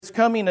is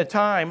coming a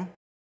time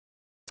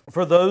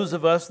for those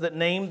of us that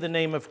name the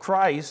name of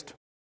Christ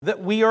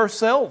that we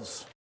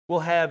ourselves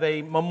will have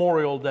a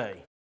memorial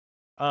day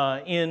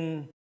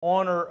in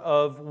honor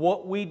of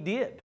what we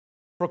did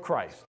for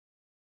Christ.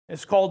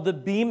 It's called the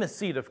Bema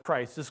Seat of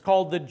Christ. It's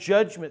called the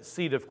Judgment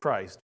Seat of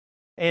Christ.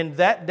 And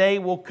that day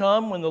will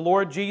come when the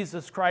Lord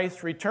Jesus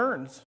Christ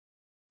returns,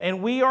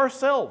 and we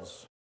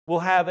ourselves will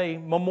have a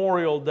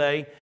memorial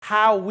day,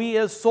 how we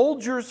as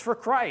soldiers for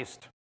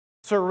Christ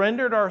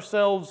surrendered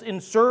ourselves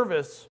in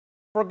service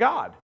for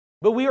God.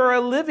 But we are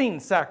a living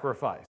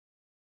sacrifice.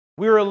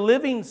 We are a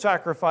living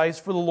sacrifice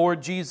for the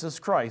Lord Jesus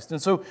Christ.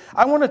 And so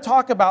I want to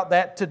talk about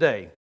that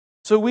today.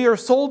 So we are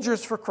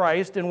soldiers for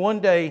Christ, and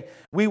one day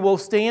we will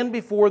stand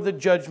before the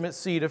judgment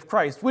seat of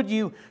Christ. Would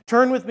you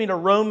turn with me to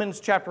Romans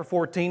chapter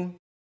 14?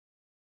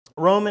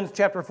 Romans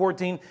chapter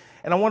 14.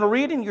 And I want to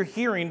read in your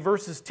hearing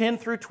verses 10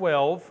 through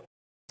 12.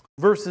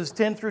 Verses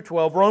 10 through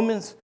 12.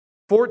 Romans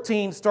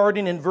 14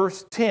 starting in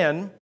verse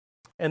 10.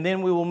 And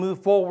then we will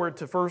move forward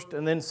to 1st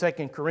and then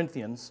 2nd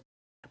Corinthians.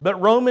 But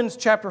Romans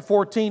chapter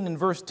 14 and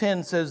verse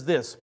 10 says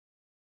this.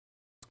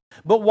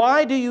 But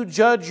why do you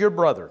judge your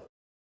brother?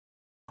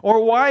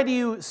 Or why do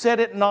you set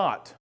it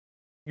not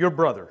your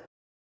brother?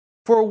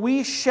 For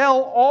we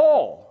shall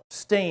all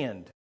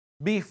stand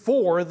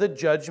before the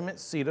judgment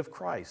seat of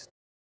Christ.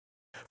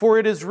 For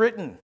it is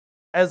written,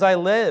 as I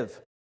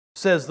live,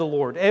 says the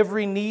Lord,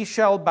 every knee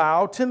shall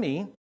bow to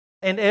me,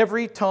 and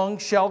every tongue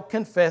shall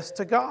confess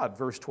to God.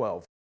 Verse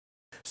 12.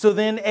 So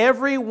then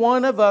every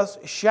one of us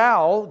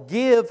shall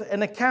give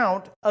an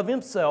account of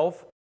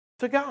himself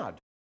to God.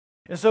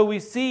 And so we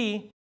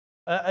see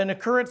an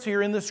occurrence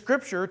here in the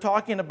Scripture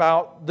talking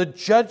about the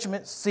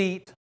judgment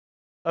seat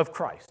of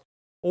Christ.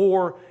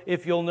 Or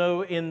if you'll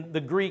know in the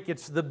Greek,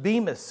 it's the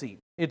Bema seat.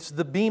 It's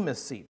the Bema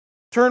seat.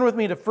 Turn with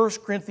me to 1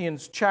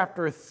 Corinthians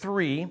chapter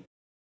 3.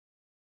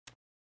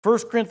 1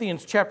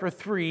 Corinthians chapter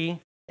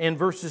 3 and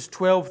verses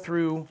 12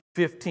 through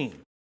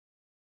 15.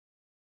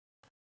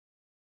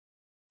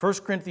 1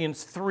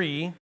 Corinthians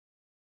 3,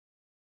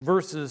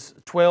 verses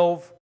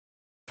 12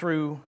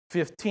 through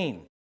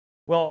 15.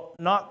 Well,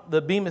 not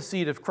the Bema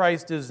seat of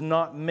Christ is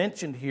not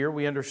mentioned here.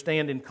 We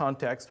understand in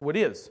context what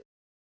is.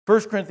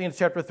 1 Corinthians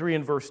chapter 3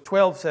 and verse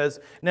 12 says,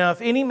 Now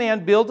if any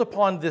man build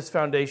upon this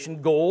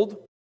foundation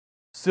gold,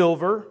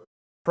 silver,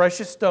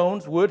 precious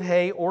stones, wood,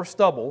 hay, or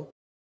stubble,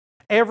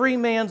 every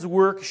man's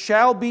work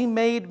shall be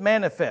made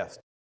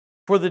manifest,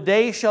 for the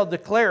day shall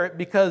declare it,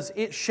 because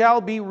it shall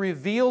be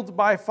revealed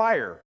by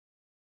fire.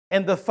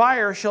 And the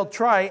fire shall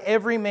try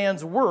every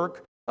man's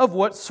work of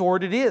what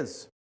sort it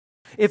is.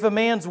 If a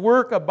man's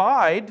work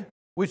abide,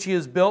 which he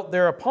has built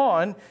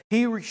thereupon,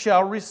 he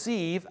shall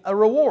receive a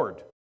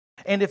reward.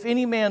 And if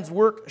any man's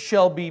work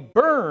shall be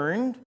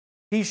burned,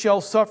 he shall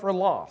suffer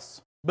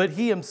loss. But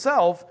he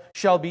himself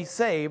shall be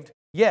saved,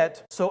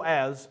 yet so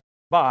as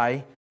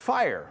by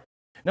fire.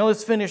 Now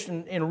let's finish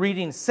in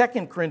reading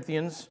 2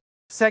 Corinthians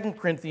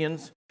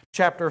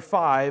chapter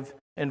 5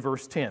 and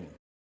verse 10.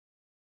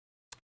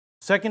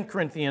 2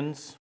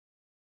 Corinthians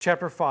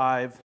chapter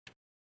 5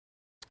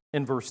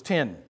 and verse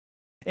 10.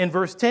 In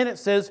verse 10 it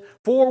says,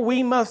 For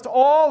we must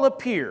all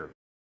appear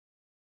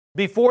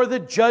before the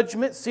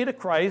judgment seat of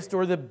Christ,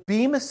 or the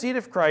Bema seat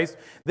of Christ,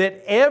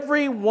 that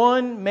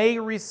everyone may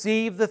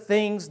receive the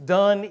things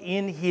done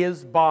in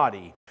his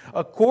body,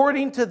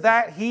 according to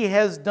that he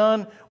has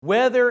done,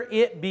 whether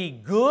it be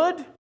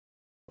good,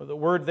 or the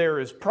word there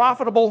is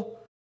profitable,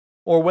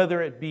 or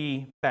whether it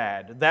be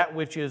bad, that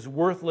which is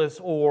worthless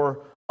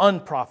or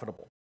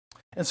unprofitable.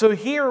 And so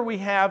here we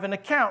have an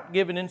account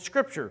given in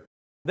Scripture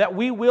that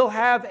we will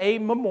have a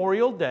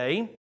memorial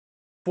day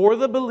for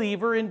the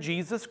believer in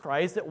Jesus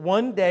Christ, that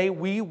one day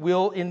we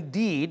will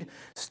indeed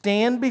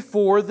stand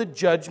before the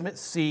judgment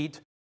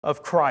seat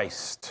of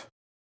Christ.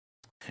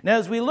 Now,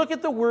 as we look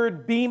at the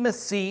word Bema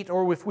seat,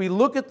 or if we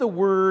look at the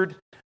word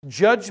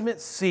judgment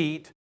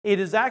seat, it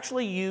is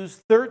actually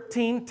used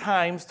 13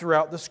 times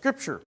throughout the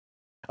Scripture.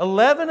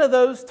 11 of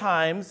those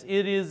times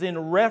it is in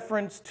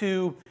reference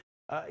to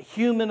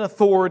human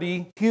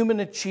authority,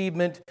 human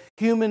achievement,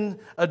 human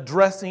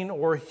addressing,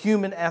 or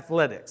human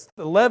athletics.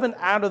 11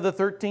 out of the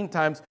 13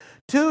 times.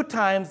 2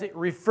 times it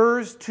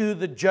refers to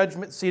the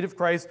judgment seat of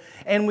Christ,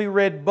 and we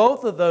read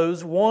both of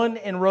those, one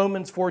in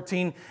Romans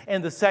 14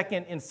 and the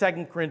second in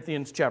 2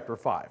 Corinthians chapter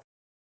 5.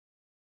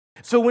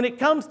 So when it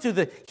comes to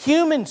the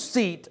human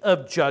seat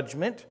of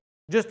judgment,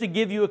 just to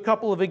give you a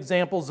couple of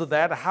examples of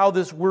that, how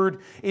this word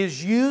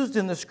is used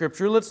in the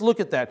Scripture, let's look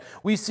at that.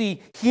 We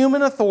see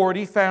human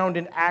authority found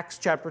in Acts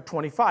chapter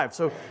 25.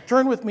 So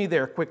turn with me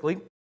there quickly.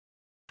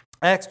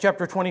 Acts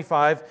chapter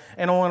 25,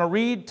 and I want to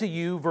read to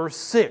you verse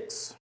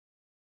 6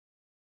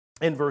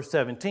 and verse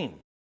 17.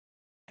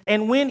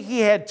 And when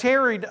he had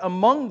tarried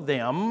among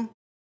them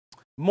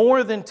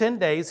more than 10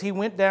 days, he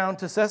went down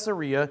to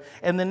Caesarea,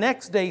 and the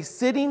next day,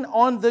 sitting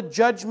on the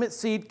judgment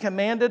seat,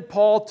 commanded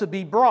Paul to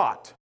be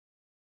brought.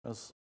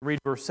 Let's read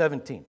verse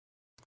 17.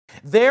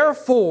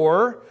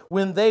 Therefore,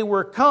 when they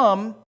were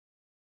come,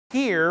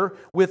 here,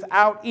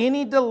 without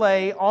any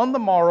delay, on the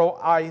morrow,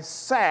 I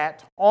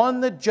sat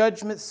on the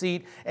judgment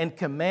seat and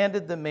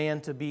commanded the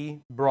man to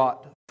be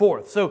brought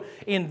forth. So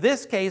in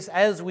this case,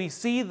 as we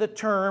see the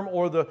term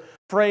or the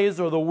phrase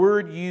or the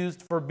word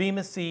used for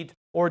bema seat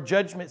or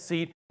judgment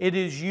seat, it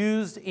is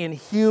used in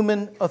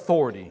human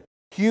authority.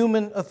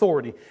 Human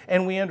authority.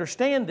 And we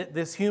understand that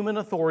this human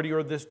authority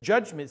or this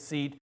judgment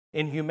seat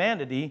in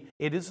humanity,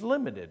 it is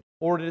limited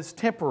or it is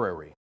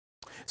temporary.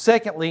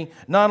 Secondly,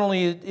 not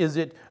only is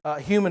it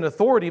human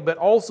authority, but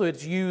also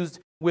it's used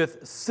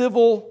with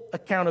civil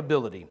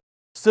accountability.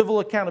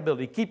 Civil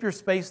accountability. Keep your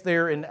space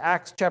there in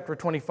Acts chapter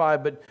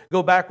 25, but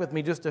go back with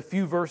me just a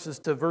few verses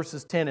to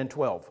verses 10 and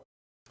 12.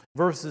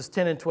 Verses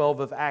 10 and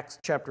 12 of Acts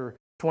chapter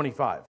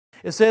 25.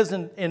 It says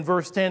in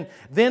verse 10,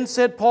 "Then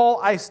said Paul,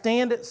 I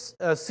stand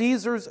at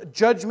Caesar's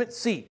judgment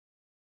seat,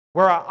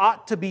 where I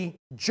ought to be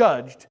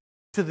judged.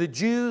 To the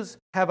Jews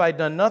have I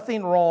done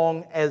nothing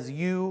wrong, as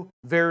you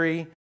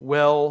very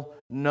well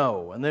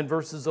know." And then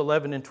verses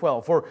 11 and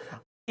 12. "For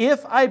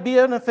if I be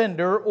an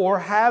offender or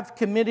have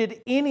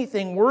committed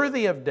anything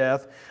worthy of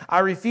death, I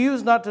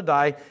refuse not to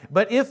die.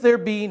 But if there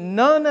be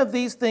none of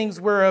these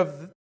things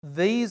whereof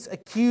these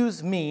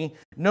accuse me,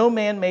 no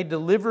man may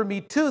deliver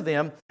me to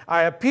them.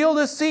 I appeal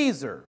to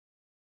Caesar."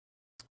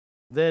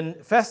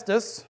 Then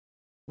Festus,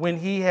 when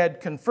he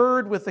had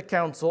conferred with the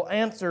council,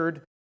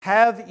 answered,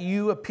 "Have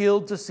you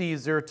appealed to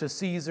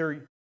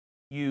Caesar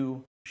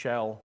you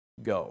shall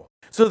go."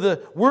 So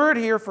the word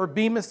here for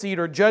bema seat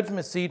or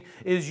judgment seat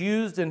is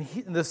used in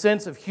the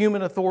sense of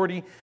human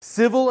authority,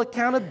 civil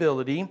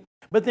accountability,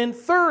 but then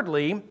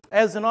thirdly,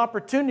 as an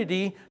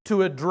opportunity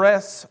to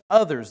address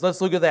others.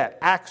 Let's look at that.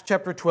 Acts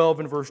chapter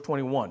 12 and verse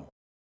 21.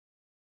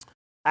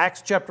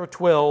 Acts chapter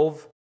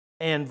 12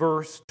 and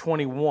verse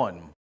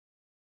 21.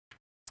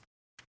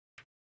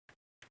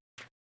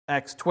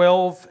 Acts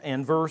 12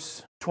 and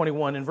verse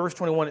 21. In verse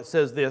 21 it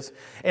says this,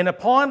 "And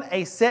upon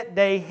a set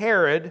day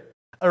Herod,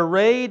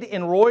 arrayed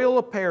in royal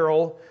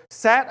apparel,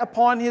 sat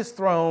upon his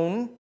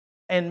throne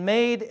and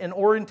made an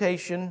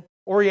oration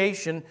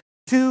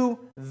to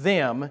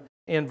them."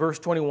 In verse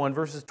 21,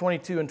 verses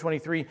 22 and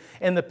 23,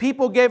 "And the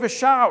people gave a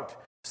shout,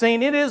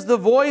 saying, It is the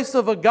voice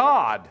of a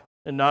God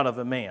and not of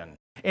a man.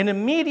 And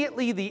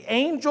immediately the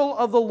angel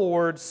of the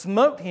Lord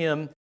smote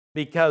him,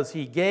 because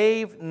he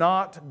gave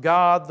not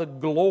God the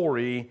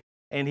glory,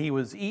 and he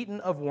was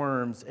eaten of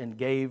worms and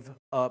gave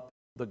up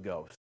the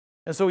ghost."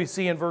 And so we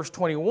see in verse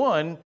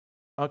 21,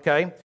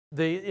 okay,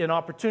 an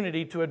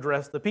opportunity to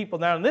address the people.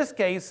 Now in this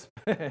case,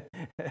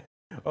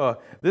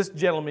 this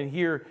gentleman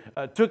here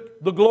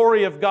took the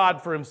glory of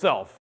God for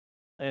himself,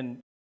 and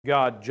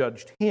God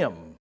judged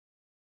him.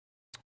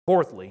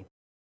 Fourthly,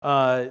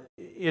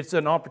 it's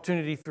an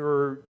opportunity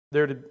for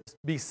there to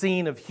be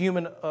seen of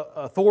human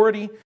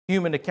authority,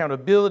 human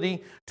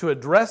accountability, to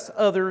address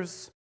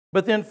others.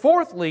 But then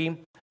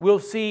fourthly, we'll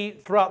see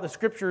throughout the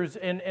Scriptures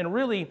and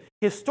really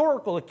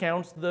historical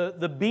accounts,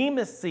 the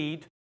bema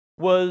seat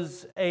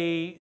was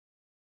a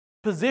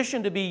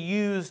position to be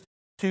used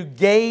to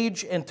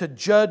gauge and to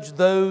judge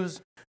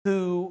those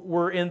who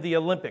were in the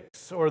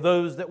Olympics or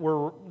those that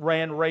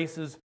ran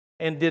races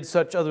and did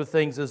such other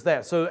things as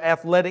that. So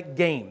athletic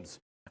games.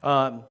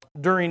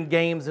 During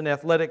games, an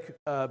athletic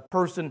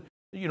person,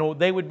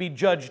 they would be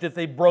judged if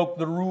they broke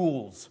the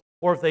rules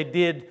or if they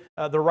did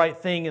the right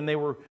thing, and they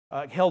were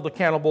held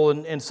accountable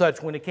and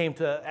such when it came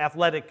to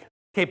athletic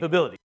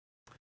capability.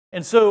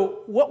 And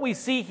so what we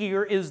see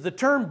here is the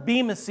term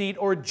bema seat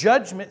or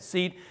judgment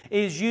seat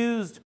is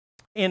used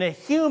in a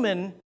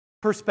human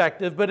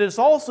perspective, but it's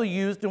also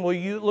used, and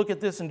we'll look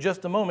at this in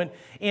just a moment,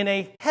 in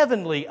a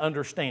heavenly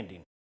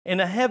understanding. In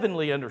a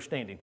heavenly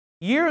understanding.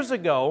 Years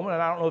ago,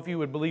 and I don't know if you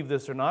would believe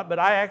this or not, but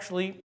I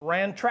actually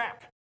ran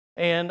track,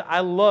 and I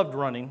loved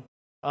running.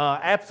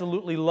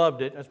 Absolutely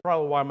loved it. That's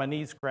probably why my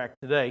knees cracked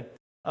today,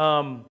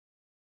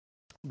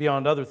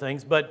 beyond other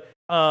things. But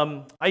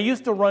I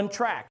used to run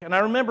track, and I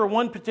remember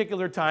one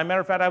particular time, matter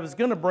of fact, I was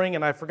going to bring,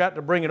 and I forgot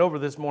to bring it over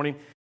this morning.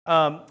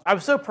 I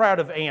was so proud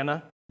of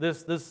Anna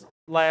this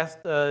last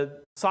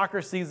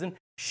soccer season.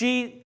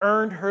 She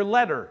earned her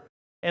letter.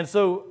 And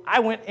so I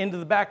went into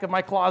the back of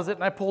my closet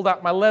and I pulled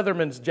out my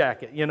Leatherman's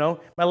jacket,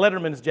 my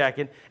Letterman's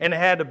jacket, and it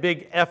had a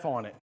big F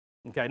on it.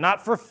 Okay,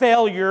 not for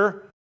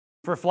failure,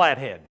 for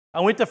Flathead.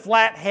 I went to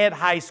Flathead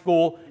High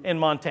School in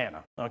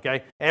Montana.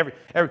 Okay,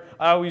 I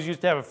always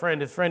used to have a friend.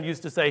 His friend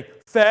used to say,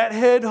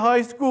 "Fathead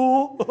High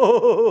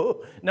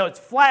School." No, it's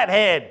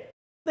Flathead,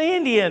 the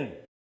Indian.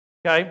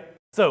 Okay,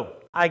 so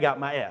I got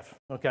my F.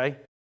 Okay,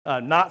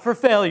 not for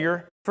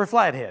failure, for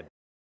Flathead.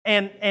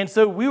 And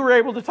so we were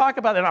able to talk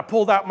about it, and I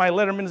pulled out my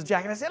Letterman's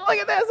jacket. I said, "Look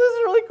at this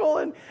is really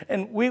cool."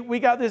 And we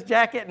got this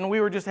jacket, and we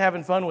were just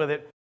having fun with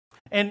it.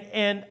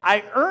 And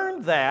I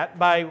earned that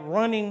by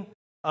running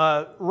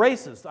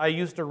races. I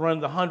used to run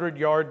the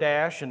 100-yard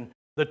dash and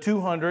the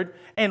 200.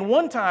 And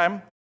one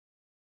time,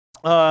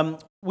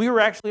 we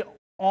were actually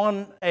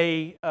on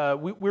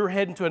we were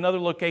heading to another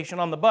location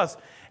on the bus,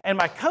 and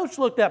my coach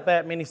looked up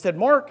at me, and he said,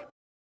 "Mark,"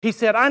 he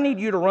said, "I need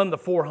you to run the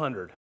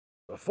 400.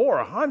 The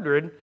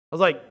 400? I was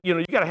like,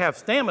 you got to have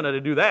stamina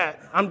to do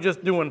that. I'm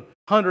just doing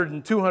 100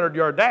 and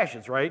 200-yard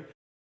dashes, right?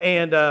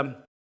 And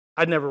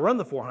I'd never run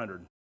the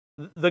 400.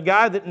 The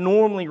guy that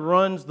normally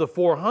runs the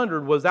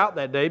 400 was out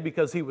that day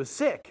because he was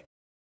sick.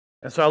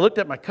 And so I looked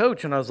at my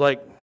coach and I was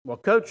like, well,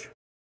 coach,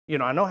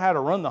 I know how to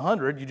run the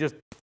 100. You just,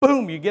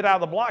 boom, you get out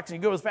of the blocks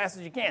and you go as fast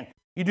as you can.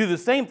 You do the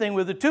same thing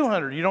with the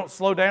 200. You don't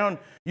slow down.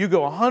 You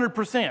go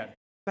 100%.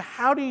 But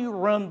how do you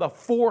run the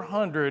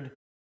 400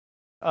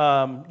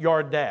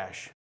 yard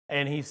dash?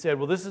 And he said,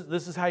 well, this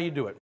is how you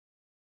do it.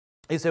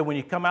 He said, when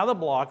you come out of the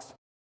blocks,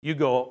 you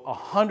go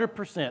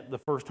 100% the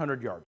first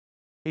 100 yards.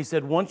 He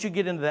said, once you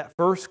get into that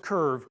first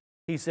curve,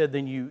 he said,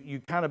 then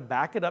you kind of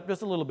back it up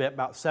just a little bit,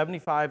 about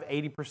 75,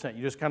 80%.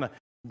 You just kind of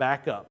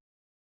back up.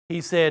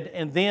 He said,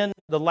 and then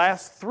the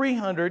last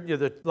 300,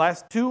 the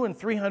last 2 and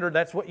 300,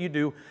 that's what you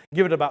do.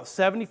 Give it about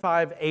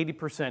 75,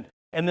 80%.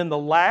 And then the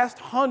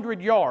last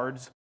 100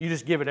 yards, you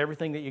just give it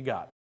everything that you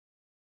got.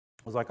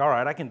 I was like, all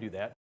right, I can do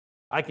that.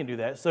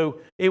 So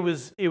it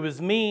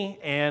was me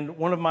and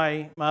one of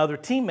my other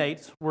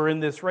teammates were in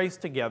this race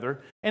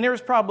together, and there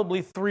was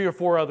probably 3 or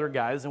 4 other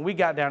guys, and we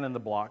got down in the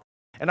block.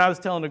 And I was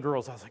telling the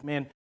girls, I was like,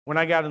 man, when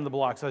I got in the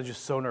blocks, I was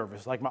just so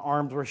nervous. Like my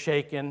arms were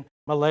shaking,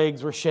 my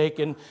legs were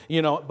shaking,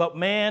 But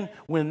man,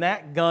 when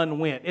that gun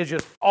went, it's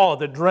just,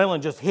 the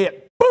adrenaline just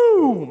hit,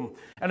 boom!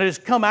 And I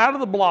just come out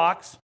of the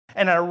blocks,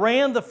 and I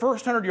ran the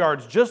first 100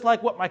 yards, just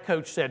like what my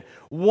coach said.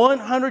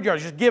 100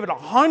 yards, just give it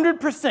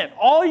 100%,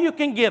 all you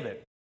can give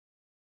it.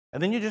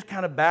 And then you just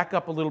kind of back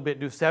up a little bit,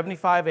 do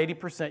 75,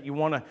 80%. You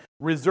want to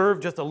reserve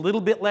just a little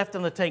bit left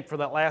in the tank for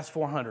that last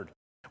 400.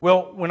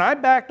 Well, when I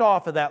backed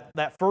off of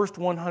that first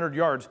 100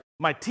 yards,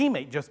 my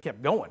teammate just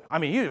kept going. I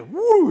mean, he just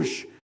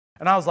whoosh.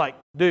 And I was like,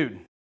 dude,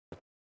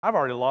 I've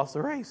already lost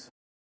the race.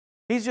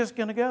 He's just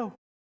going to go,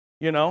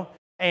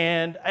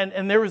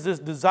 And there was this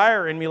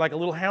desire in me like a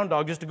little hound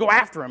dog just to go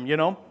after him,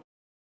 Did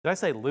I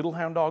say little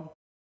hound dog?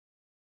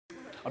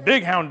 A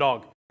big hound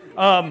dog.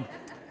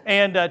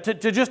 And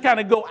to just kind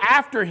of go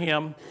after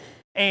him.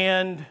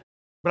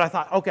 But I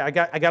thought, okay, I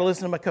got to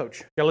listen to my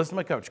coach. Got to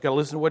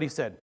listen to what he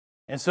said.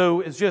 And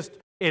so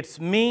it's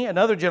me,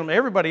 another gentleman.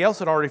 Everybody else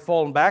had already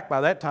fallen back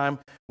by that time.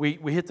 We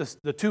hit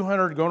the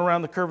 200, going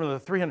around the curve of the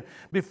 300.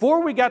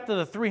 Before we got to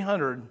the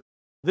 300,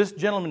 this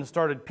gentleman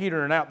started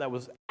petering out that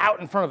was out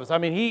in front of us. I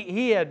mean,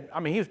 he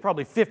was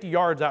probably 50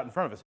 yards out in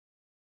front of us.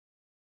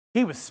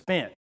 He was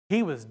spent.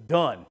 He was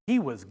done. He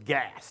was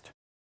gassed.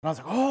 And I was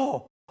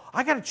like,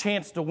 I got a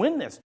chance to win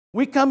this.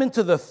 We come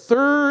into the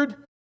third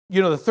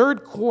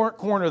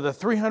corner, the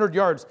 300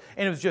 yards,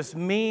 and it was just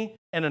me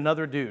and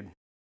another dude.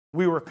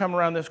 We were coming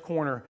around this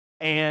corner,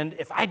 and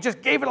if I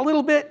just gave it a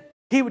little bit,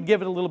 he would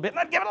give it a little bit, and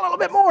I'd give it a little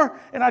bit more,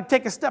 and I'd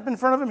take a step in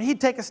front of him, he'd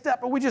take a step,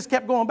 but we just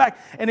kept going back,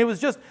 and it was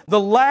just the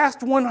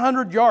last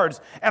 100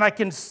 yards, and I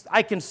can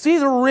see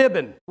the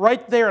ribbon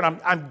right there, and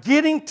I'm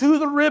getting to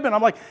the ribbon.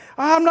 I'm like,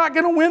 I'm not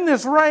going to win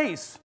this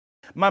race.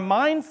 My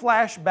mind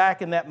flashed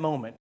back in that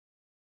moment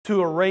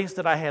to a race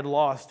that I had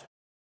lost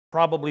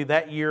probably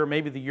that year,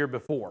 maybe the year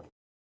before.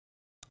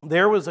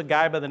 There was a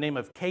guy by the name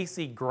of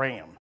Casey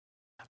Graham.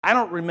 I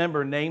don't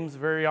remember names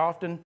very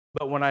often,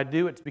 but when I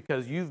do, it's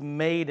because you've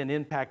made an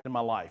impact in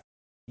my life.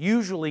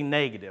 Usually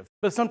negative,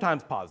 but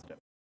sometimes positive.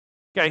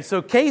 Okay,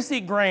 so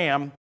Casey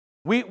Graham,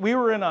 we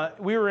were in a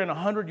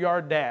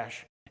 100-yard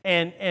dash,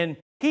 and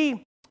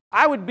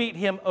I would beat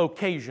him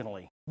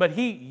occasionally, but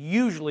he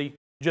usually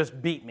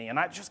just beat me, and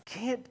I just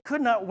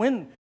could not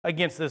win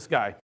against this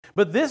guy.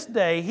 But this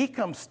day, he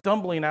comes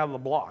stumbling out of the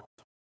blocks.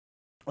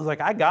 I was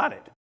like, I got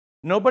it.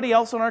 Nobody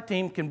else on our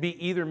team can beat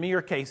either me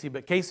or Casey,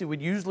 but Casey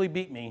would usually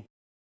beat me.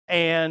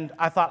 And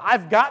I thought,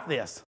 I've got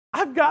this.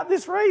 I've got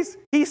this race.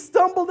 He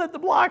stumbled at the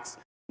blocks.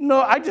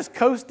 No, I just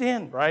coast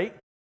in, right?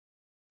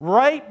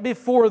 Right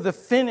before the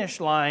finish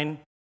line,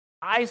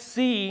 I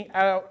see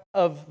out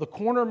of the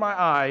corner of my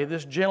eye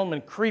this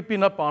gentleman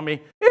creeping up on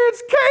me.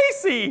 It's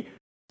Casey!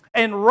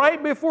 And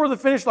right before the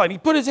finish line, he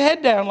put his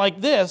head down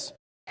like this,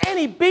 and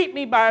he beat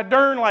me by a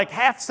darn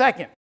half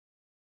second.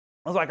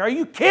 I was like, are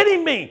you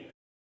kidding me?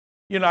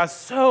 I was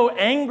so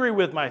angry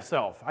with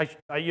myself. I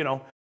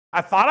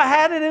thought I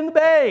had it in the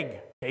bag.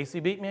 Casey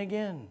beat me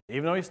again,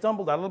 even though he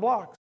stumbled out of the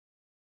blocks.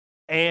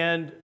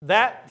 And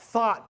that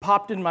thought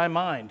popped in my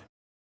mind.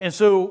 And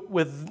so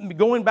with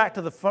going back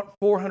to the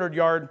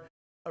 400-yard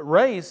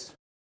race,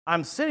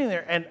 I'm sitting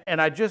there,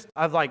 and I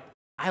was like,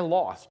 I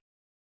lost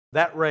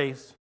that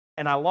race,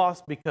 and I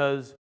lost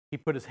because he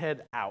put his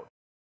head out.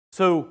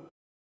 So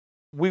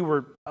we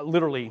were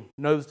literally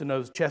nose to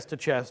nose, chest to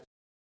chest,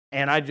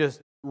 and I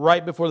just,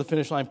 right before the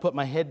finish line, put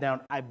my head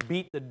down. I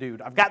beat the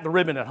dude. I've got the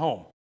ribbon at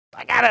home.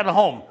 I got it at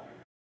home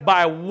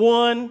by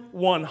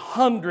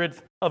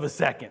 1/100th of a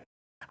second.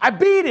 I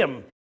beat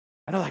him.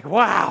 And I was like,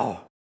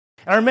 wow.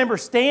 And I remember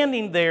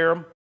standing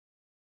there,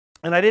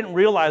 and I didn't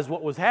realize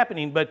what was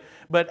happening, but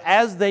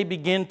as they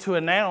began to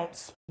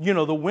announce,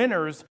 the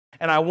winners,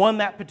 and I won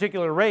that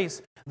particular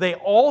race, they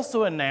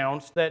also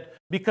announced that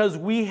because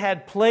we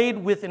had played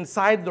with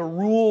inside the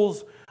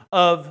rules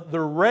of the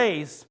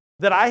race,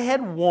 that I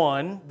had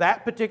won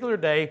that particular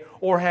day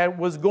or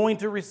was going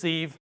to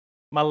receive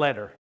my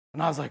letter.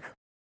 And I was like,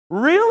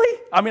 really?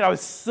 I mean, I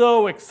was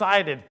so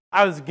excited.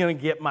 I was going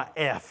to get my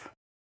F.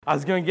 I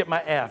was going to get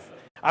my F.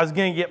 I was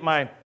going to get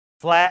my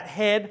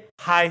Flathead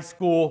High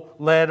School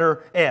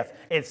letter F.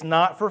 It's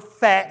not for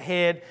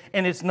fathead,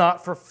 and it's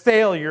not for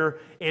failure.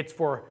 It's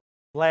for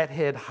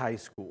Flathead High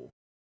School.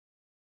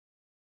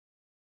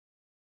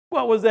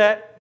 What was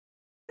that?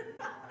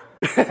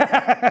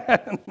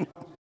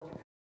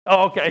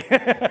 Oh, okay.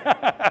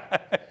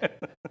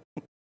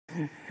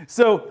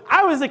 So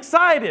I was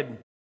excited,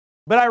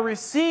 but I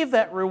received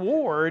that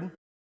reward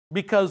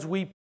because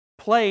we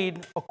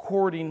played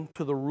according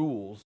to the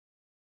rules.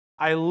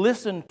 I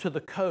listened to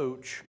the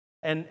coach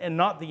and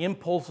not the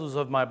impulses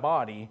of my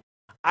body.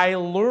 I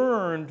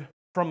learned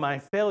from my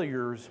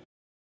failures,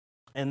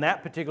 and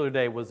that particular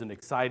day was an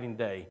exciting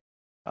day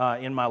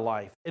in my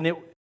life. And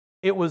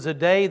it was a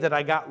day that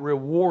I got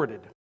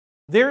rewarded.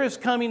 There is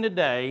coming a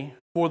day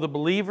for the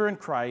believer in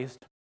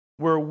Christ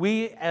where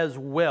we as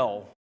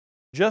well,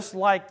 just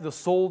like the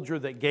soldier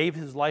that gave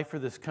his life for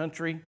this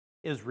country,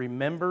 is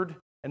remembered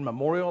and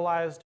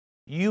memorialized.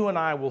 You and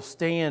I will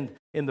stand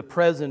in the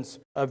presence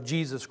of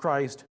Jesus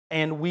Christ,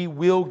 and we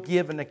will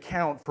give an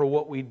account for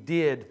what we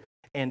did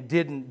and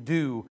didn't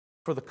do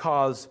for the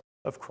cause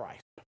of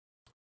Christ.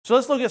 So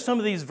let's look at some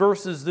of these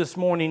verses this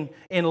morning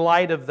in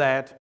light of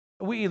that.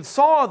 We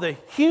saw the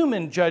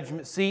human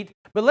judgment seat,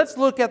 but let's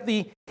look at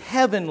the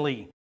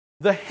heavenly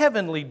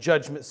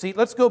judgment seat.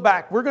 Let's go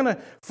back. We're going to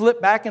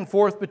flip back and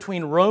forth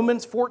between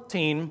Romans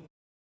 14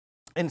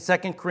 and 2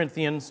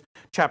 Corinthians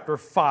chapter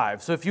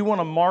 5. So if you want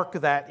to mark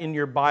that in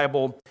your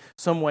Bible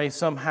some way,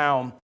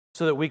 somehow,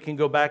 so that we can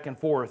go back and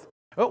forth.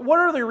 What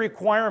are the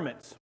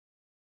requirements?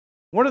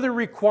 What are the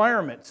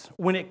requirements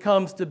when it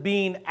comes to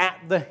being at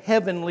the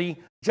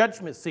heavenly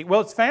judgment seat?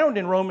 Well, it's found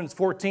in Romans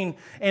 14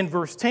 and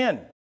verse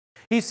 10.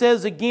 He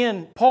says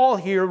again, Paul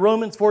here,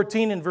 Romans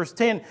 14 and verse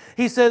 10,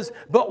 he says,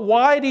 "But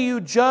why do you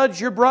judge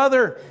your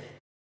brother?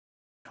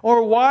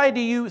 Or why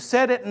do you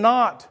set it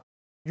not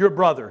your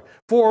brother?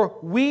 For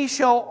we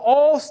shall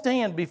all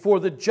stand before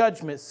the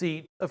judgment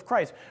seat of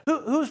Christ."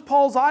 Who's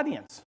Paul's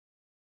audience?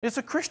 It's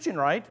a Christian,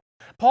 right?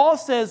 Paul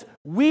says,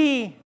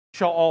 we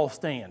shall all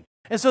stand.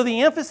 And so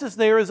the emphasis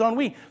there is on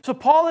we. So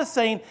Paul is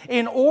saying,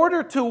 in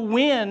order to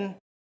win,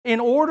 in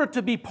order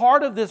to be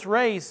part of this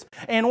race,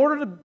 in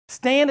order to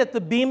stand at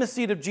the bema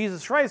seat of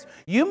Jesus Christ,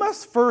 you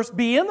must first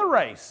be in the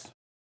race.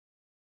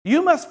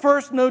 You must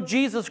first know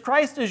Jesus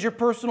Christ as your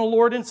personal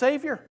Lord and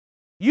Savior.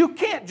 You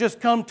can't just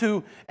come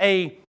to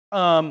a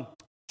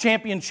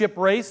championship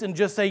race and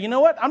just say, you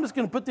know what, I'm just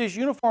going to put this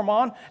uniform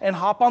on and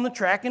hop on the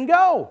track and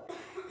go.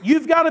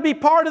 You've got to be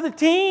part of the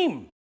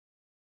team.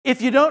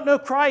 If you don't know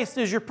Christ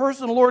as your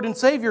personal Lord and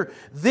Savior,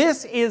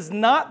 this is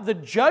not the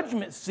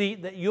judgment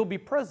seat that you'll be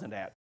present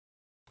at.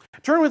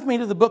 Turn with me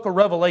to the book of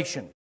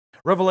Revelation,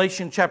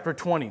 Revelation chapter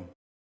 20.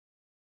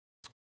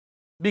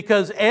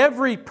 Because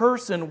every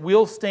person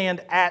will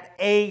stand at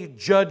a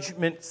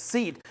judgment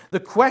seat. The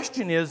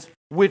question is,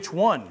 which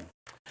one?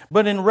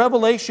 But in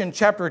Revelation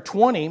chapter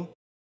 20,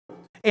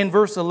 in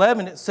verse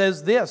 11, it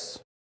says this,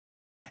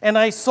 "And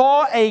I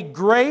saw a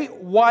great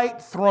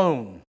white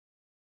throne,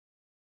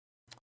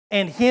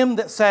 and him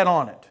that sat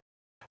on it,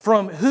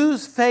 from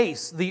whose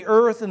face the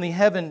earth and the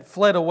heaven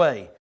fled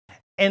away,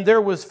 and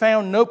there was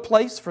found no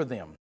place for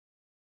them.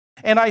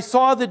 And I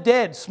saw the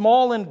dead,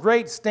 small and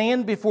great,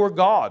 stand before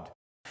God.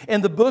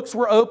 And the books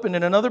were opened,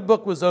 and another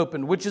book was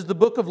opened, which is the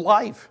book of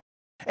life.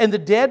 And the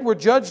dead were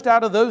judged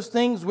out of those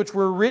things which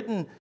were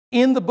written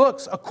in the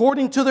books,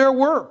 according to their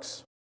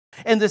works.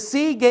 And the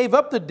sea gave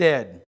up the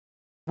dead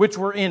which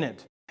were in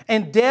it.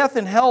 And death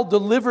and hell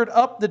delivered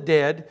up the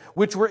dead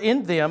which were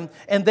in them,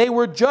 and they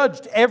were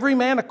judged, every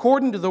man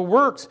according to the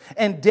works.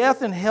 And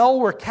death and hell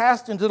were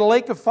cast into the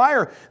lake of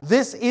fire.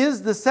 This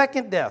is the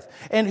second death.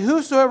 And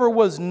whosoever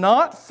was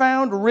not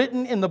found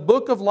written in the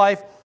book of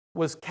life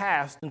was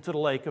cast into the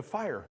lake of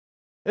fire."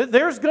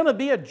 There's going to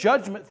be a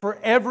judgment for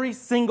every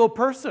single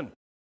person.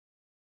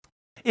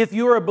 If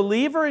you're a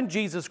believer in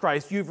Jesus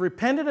Christ, you've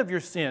repented of your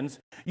sins,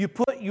 you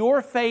put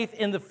your faith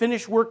in the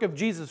finished work of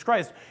Jesus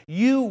Christ,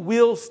 you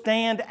will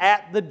stand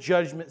at the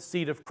judgment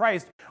seat of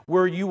Christ,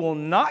 where you will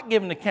not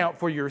give an account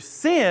for your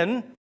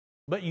sin,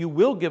 but you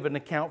will give an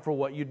account for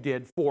what you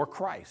did for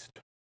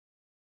Christ.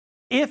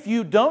 If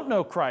you don't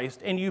know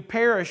Christ and you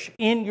perish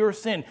in your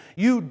sin,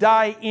 you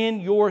die in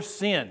your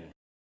sin,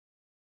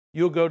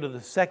 you'll go to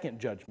the second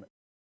judgment.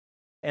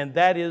 And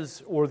that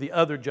is, or the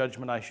other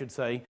judgment I should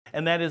say,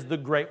 and that is the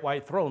Great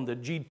White Throne, the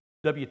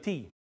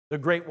GWT, the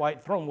Great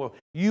White Throne. Well,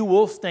 you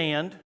will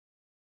stand,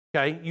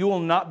 okay? You will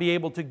not be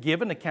able to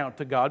give an account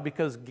to God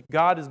because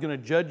God is going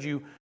to judge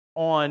you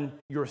on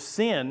your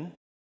sin,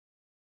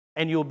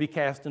 and you'll be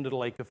cast into the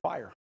lake of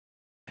fire.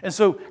 And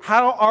so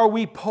how are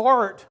we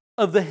part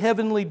of the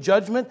heavenly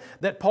judgment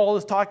that Paul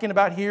is talking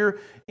about here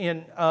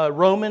in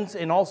Romans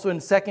and also in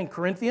 2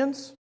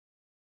 Corinthians?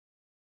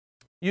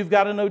 You've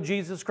got to know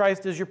Jesus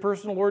Christ as your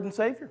personal Lord and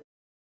Savior.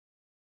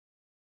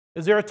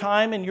 Is there a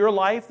time in your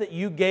life that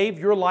you gave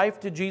your life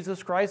to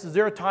Jesus Christ? Is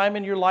there a time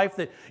in your life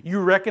that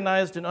you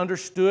recognized and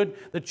understood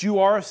that you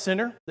are a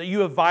sinner, that you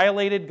have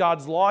violated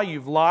God's law,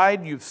 you've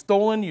lied, you've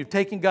stolen, you've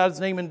taken God's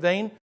name in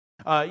vain,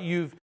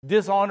 you've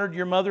dishonored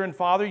your mother and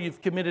father,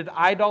 you've committed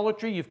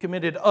idolatry, you've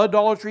committed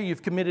adultery,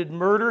 you've committed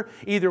murder,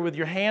 either with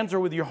your hands or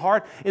with your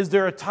heart? Is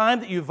there a time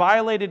that you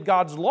violated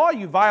God's law?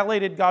 You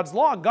violated God's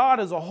law.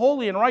 God, as a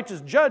holy and righteous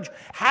judge,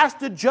 has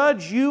to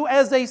judge you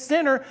as a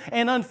sinner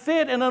and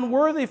unfit and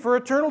unworthy for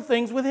eternal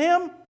things with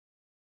Him.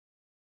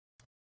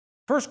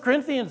 1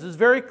 Corinthians is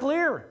very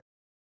clear.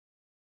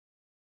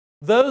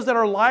 Those that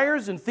are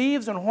liars and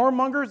thieves and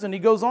whoremongers, and he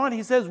goes on,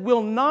 he says,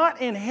 will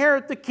not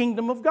inherit the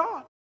kingdom of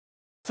God.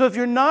 So if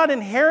you're not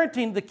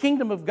inheriting the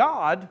kingdom of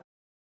God,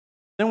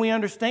 then we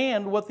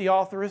understand what the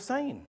author is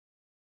saying.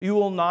 You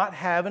will not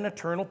have an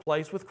eternal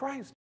place with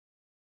Christ.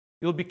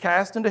 You'll be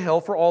cast into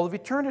hell for all of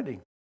eternity,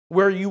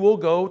 where you will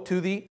go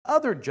to the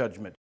other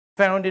judgment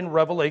found in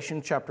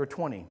Revelation chapter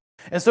 20.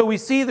 And so we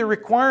see the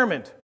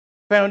requirement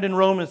found in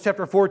Romans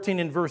chapter 14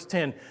 and verse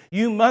 10.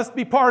 You must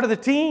be part of the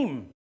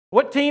team.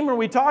 What team are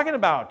we talking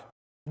about?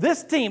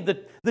 This team,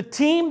 the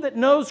team that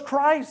knows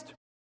Christ,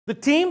 the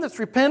team that's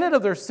repented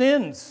of their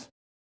sins.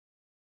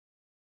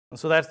 And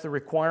so that's the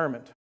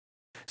requirement.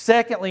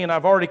 Secondly, and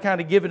I've already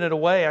kind of given it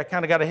away, I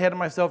kind of got ahead of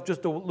myself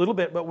just a little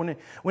bit, but when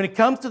it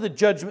comes to the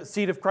judgment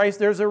seat of Christ,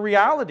 there's a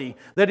reality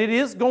that it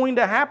is going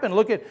to happen.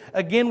 Look at,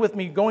 again with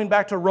me, going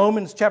back to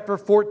Romans chapter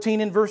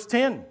 14 and verse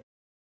 10.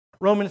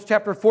 Romans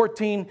chapter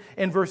 14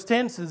 and verse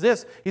 10 says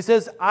this. He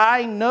says,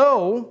 I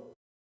know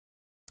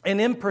and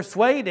am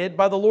persuaded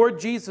by the Lord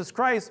Jesus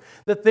Christ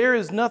that there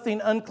is nothing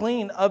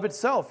unclean of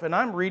itself. And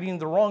I'm reading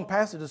the wrong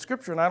passage of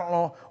Scripture, and I don't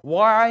know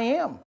why I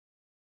am.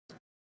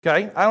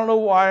 Okay, I don't know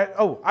why.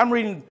 Oh, I'm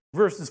reading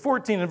verses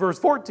 14 and verse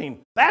 14.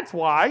 That's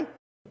why.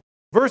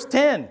 Verse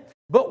 10.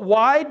 But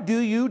why do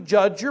you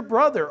judge your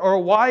brother? Or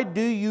why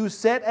do you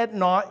set at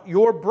naught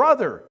your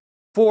brother?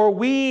 For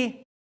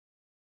we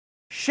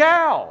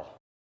shall.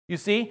 You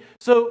see?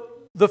 So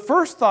the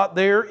first thought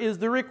there is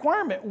the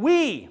requirement.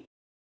 We.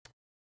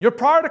 You're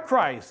part of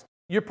Christ.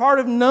 You're part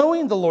of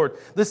knowing the Lord.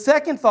 The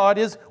second thought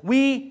is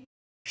we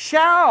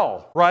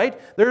shall, right?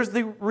 There's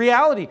the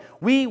reality.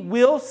 We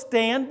will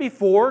stand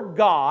before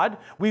God.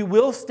 We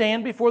will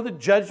stand before the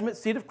judgment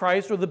seat of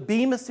Christ or the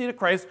bema seat of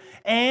Christ,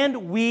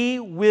 and we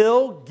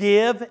will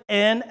give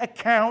an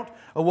account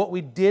of what we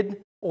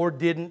did or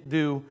didn't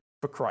do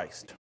for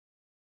Christ.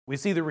 We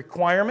see the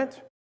requirement,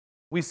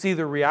 we see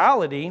the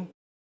reality,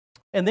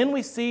 and then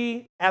we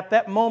see at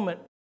that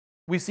moment,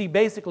 we see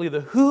basically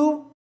the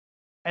who,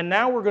 and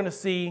now we're going to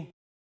see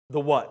the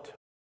what.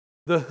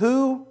 The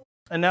who,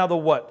 and now the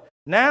what.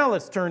 Now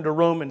let's turn to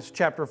Romans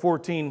chapter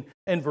 14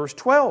 and verse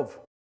 12.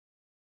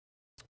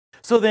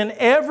 So then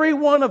every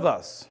one of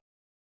us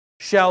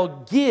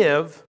shall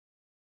give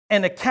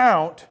an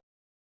account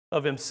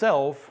of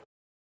himself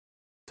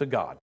to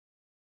God.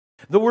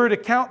 The word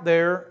account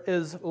there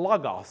is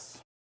logos.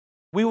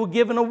 We will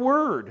give a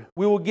word.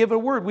 We will give a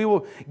word. We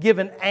will give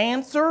an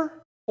answer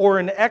or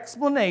an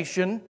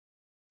explanation.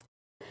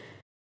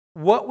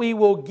 What we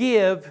will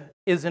give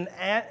is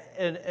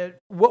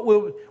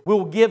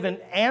we'll give an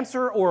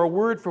answer or a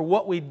word for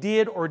what we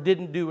did or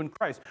didn't do in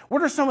Christ.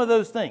 What are some of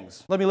those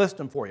things? Let me list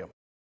them for you.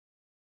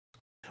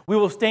 We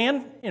will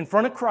stand in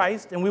front of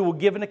Christ and we will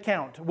give an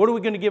account. What are we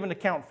going to give an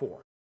account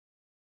for?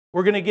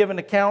 We're going to give an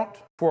account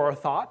for our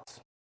thoughts,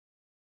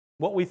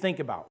 what we think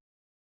about.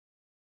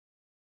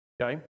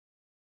 Okay?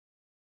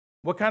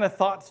 What kind of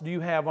thoughts do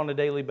you have on a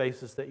daily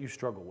basis that you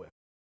struggle with?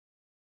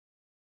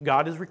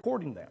 God is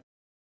recording that.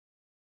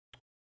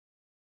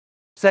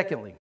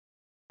 Secondly,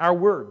 our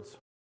words.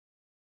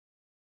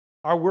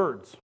 Our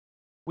words.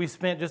 We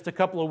spent just a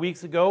couple of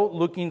weeks ago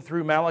looking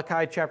through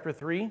Malachi chapter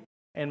 3.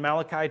 And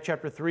Malachi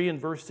chapter 3 and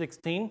verse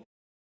 16,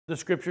 the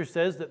Scripture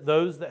says that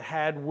those that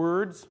had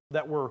words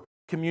that were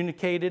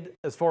communicated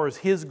as far as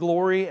His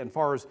glory and as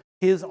far as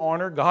His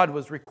honor, God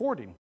was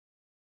recording.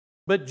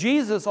 But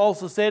Jesus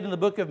also said in the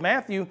book of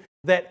Matthew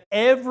that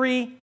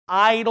every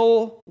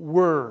idle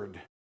word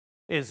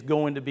is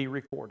going to be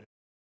recorded.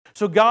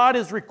 So God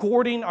is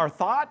recording our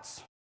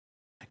thoughts.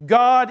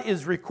 God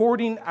is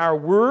recording our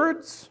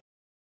words.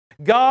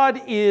 We're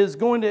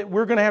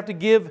going to have to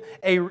give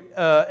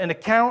an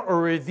account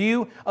or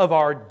review of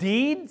our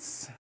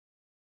deeds,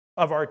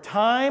 of our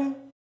time,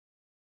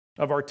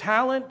 of our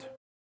talent,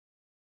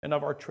 and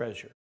of our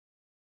treasure.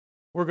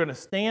 We're going to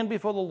stand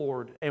before the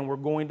Lord and we're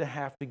going to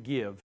have to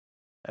give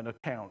an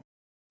account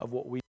of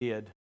what we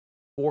did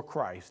for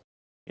Christ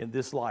in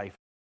this life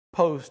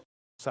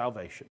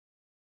post-salvation.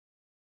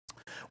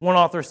 One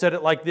author said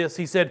it like this.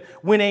 He said,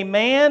 when a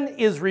man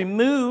is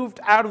removed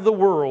out of the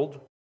world,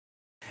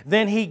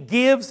 then he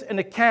gives an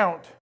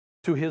account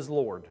to his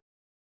Lord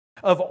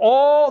of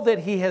all that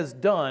he has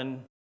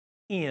done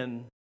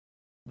in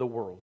the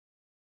world.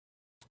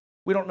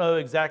 We don't know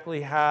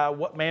exactly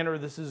what manner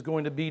this is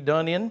going to be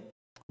done in,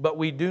 but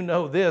we do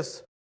know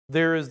this.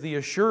 There is the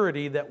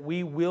assurity that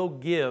we will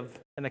give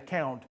an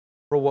account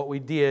for what we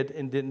did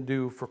and didn't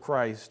do for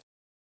Christ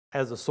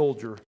as a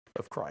soldier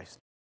of Christ.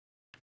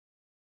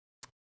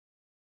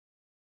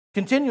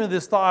 Continuing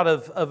this thought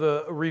of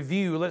a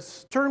review,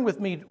 let's turn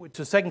with me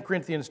to 2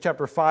 Corinthians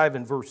chapter 5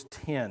 and verse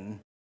 10.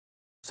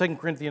 2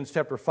 Corinthians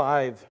chapter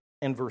 5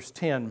 and verse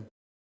 10.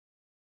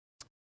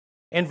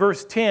 In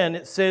verse 10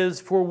 it says,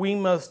 "For we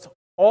must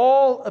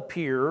all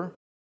appear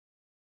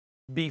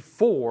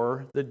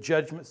before the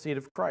judgment seat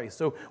of Christ."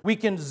 So we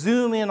can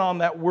zoom in on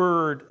that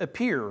word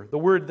appear. The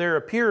word there,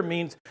 appear,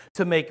 means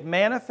to make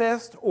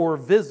manifest or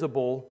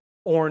visible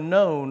or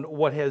known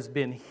what has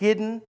been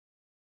hidden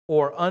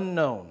or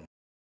unknown.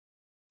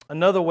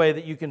 Another way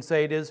that you can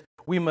say it is,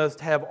 we must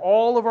have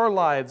all of our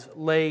lives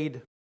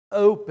laid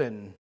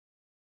open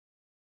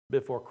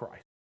before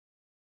Christ.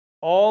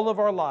 All of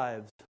our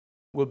lives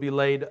will be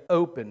laid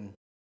open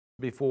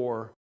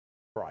before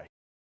Christ.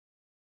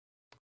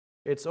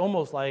 It's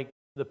almost like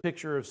the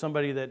picture of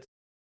somebody that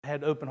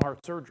had open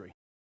heart surgery.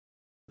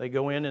 They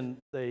go in and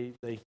they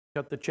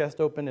cut the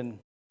chest open and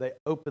they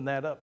open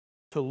that up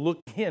to look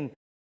in.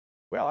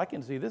 Well, I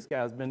can see this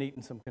guy's been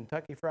eating some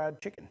Kentucky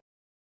Fried Chicken.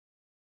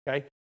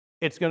 Okay?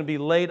 It's going to be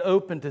laid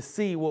open to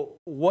see, well,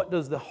 what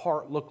does the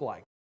heart look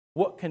like?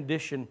 What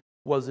condition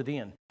was it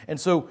in? And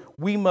so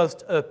we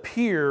must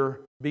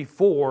appear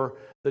before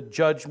the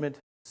judgment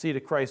seat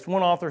of Christ.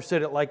 One author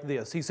said it like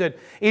this. He said,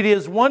 "It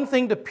is one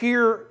thing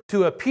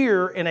to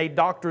appear in a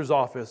doctor's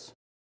office,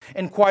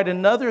 and quite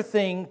another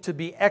thing to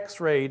be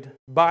x-rayed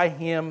by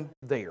him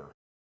there.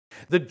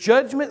 The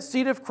judgment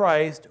seat of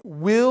Christ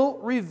will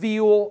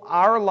reveal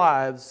our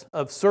lives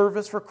of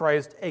service for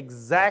Christ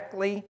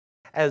exactly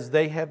as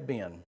they have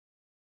been.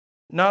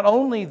 Not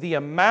only the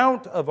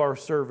amount of our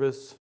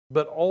service,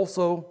 but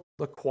also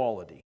the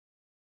quality,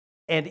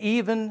 and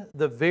even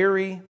the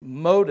very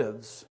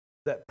motives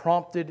that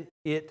prompted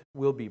it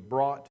will be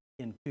brought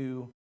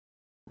into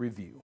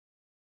review."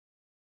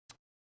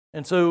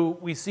 And so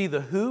we see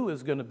the who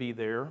is going to be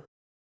there.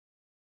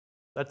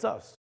 That's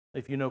us,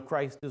 if you know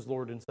Christ is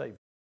Lord and Savior.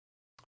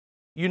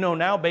 You know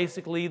now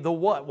basically the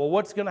what. Well,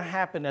 what's going to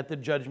happen at the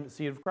judgment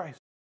seat of Christ?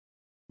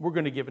 We're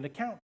going to give an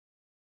account.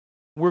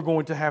 We're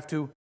going to have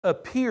to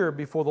appear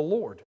before the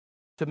Lord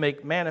to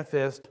make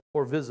manifest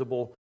or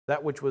visible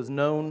that which was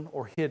known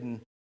or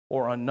hidden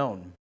or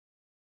unknown.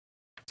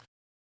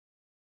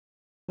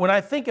 When I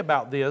think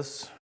about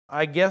this,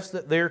 I guess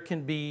that there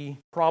can be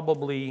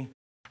probably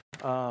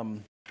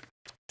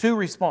two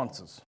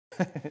responses.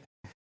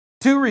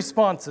 Two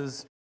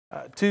responses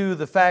to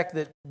the fact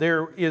that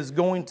there is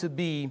going to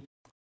be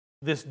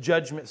this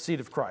judgment seat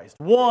of Christ.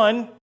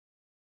 One,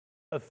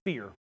 of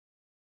fear.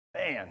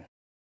 Man,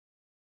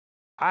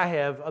 I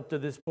have, up to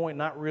this point,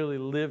 not really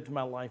lived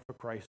my life for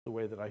Christ the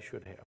way that I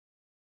should have.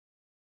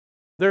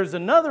 There's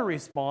another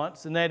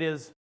response, and that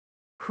is,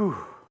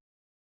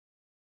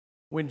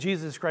 when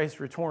Jesus Christ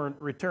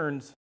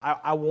returns,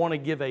 I want to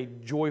give a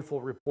joyful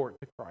report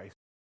to Christ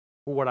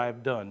for what I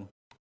have done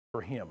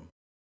for Him.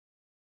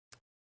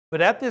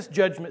 But at this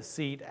judgment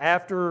seat,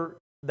 after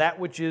that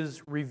which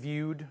is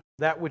reviewed,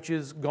 that which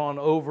is gone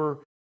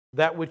over,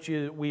 that which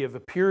we have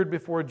appeared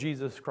before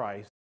Jesus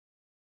Christ,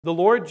 the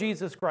Lord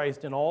Jesus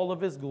Christ in all of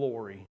His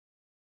glory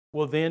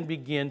will then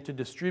begin to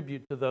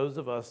distribute to those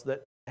of us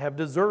that have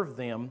deserved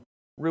them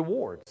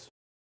rewards.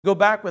 Go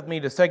back with me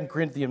to 2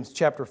 Corinthians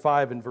chapter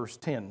 5 and verse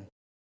 10.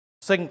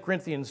 2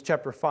 Corinthians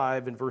chapter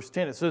 5 and verse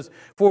 10, it says,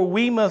 "For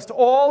we must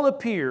all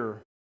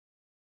appear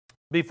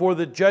before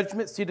the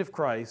judgment seat of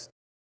Christ,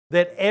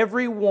 that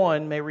every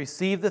one may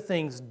receive the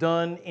things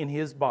done in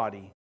his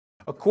body,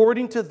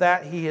 according to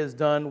that he has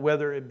done,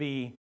 whether it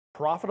be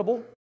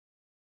profitable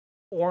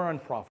or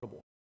unprofitable.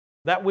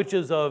 That which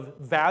is of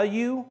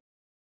value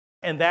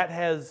and that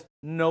has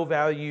no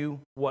value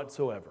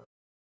whatsoever."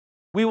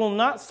 We will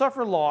not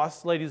suffer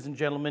loss, ladies and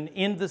gentlemen,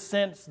 in the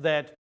sense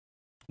that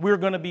we're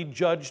going to be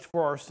judged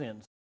for our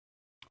sins.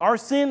 Our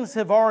sins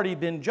have already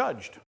been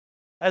judged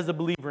as a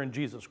believer in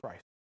Jesus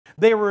Christ.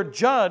 They were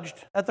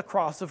judged at the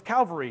cross of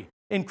Calvary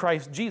in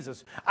Christ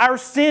Jesus. Our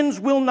sins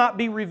will not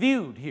be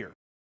reviewed here.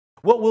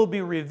 What will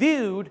be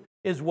reviewed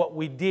is what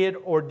we did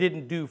or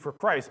didn't do for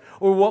Christ,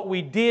 or what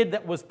we did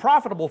that was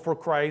profitable for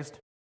Christ,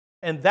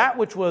 and that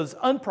which was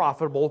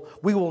unprofitable,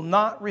 we will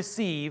not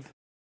receive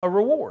a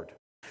reward.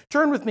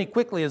 Turn with me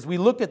quickly as we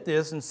look at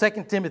this in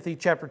 2 Timothy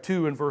chapter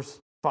 2 and verse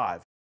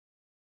 5.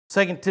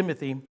 2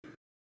 Timothy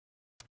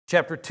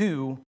chapter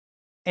 2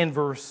 and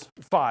verse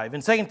 5.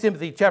 In 2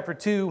 Timothy chapter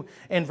 2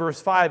 and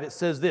verse 5 it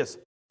says this,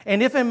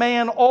 "And if a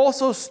man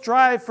also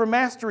strive for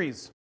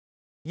masteries,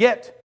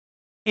 yet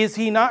is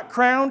he not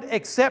crowned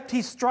except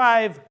he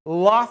strive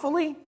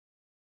lawfully?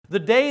 The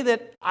day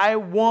that I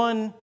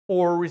won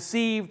or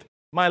received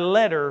my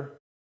letter,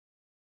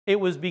 it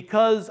was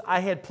because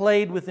I had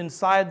played with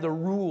inside the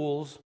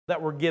rules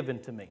that were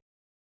given to me."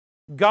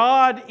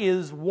 God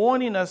is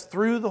wanting us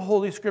through the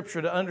Holy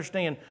Scripture to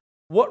understand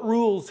what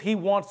rules He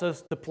wants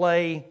us to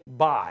play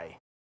by.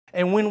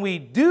 And when we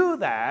do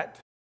that,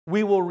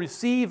 we will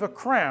receive a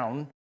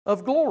crown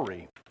of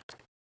glory.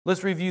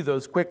 Let's review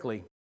those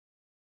quickly.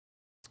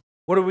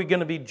 What are we going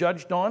to be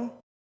judged on?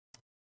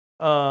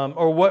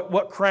 Or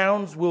what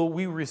crowns will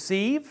we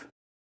receive?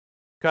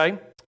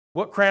 Okay.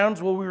 What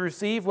crowns will we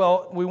receive?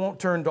 Well, we won't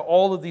turn to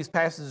all of these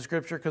passages of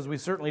Scripture because we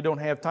certainly don't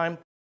have time.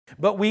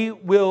 But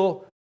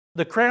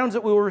the crowns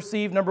that we will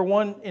receive, number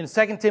one, in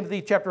 2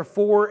 Timothy chapter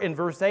 4 and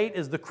verse 8,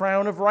 is the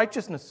crown of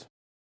righteousness.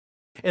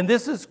 And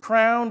this is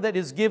crown that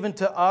is given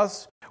to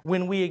us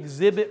when we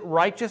exhibit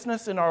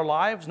righteousness in our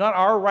lives, not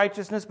our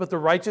righteousness, but the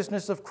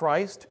righteousness of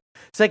Christ.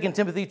 2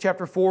 Timothy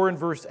chapter 4 and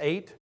verse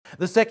 8.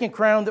 The second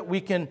crown that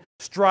we can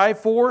strive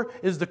for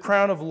is the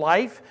crown of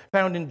life,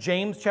 found in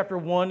James chapter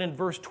 1 and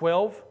verse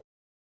 12.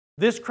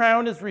 This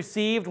crown is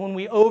received when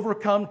we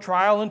overcome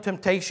trial and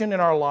temptation in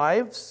our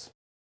lives.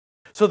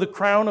 So the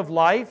crown of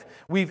life,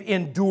 we've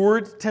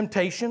endured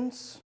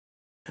temptations.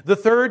 The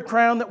third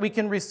crown that we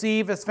can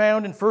receive is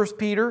found in 1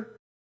 Peter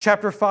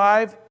chapter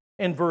 5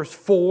 and verse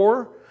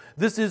 4.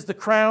 This is the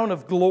crown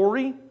of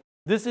glory.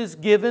 This is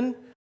given,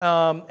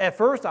 at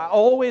first I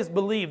always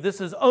believed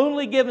this is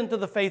only given to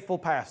the faithful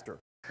pastor.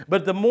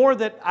 But the more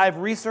that I've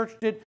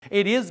researched it,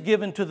 it is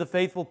given to the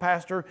faithful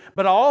pastor.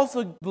 But I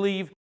also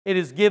believe it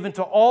is given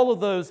to all of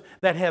those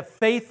that have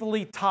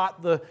faithfully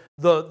taught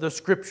the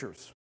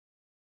Scriptures.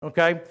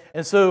 Okay?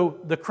 And so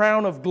the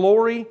crown of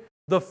glory.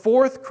 The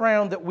fourth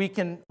crown that we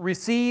can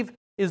receive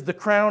is the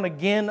crown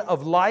again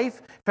of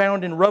life,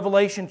 found in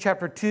Revelation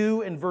chapter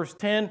 2 and verse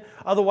 10,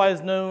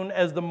 otherwise known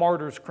as the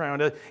martyr's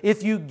crown.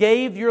 If you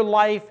gave your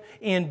life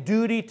in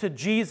duty to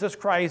Jesus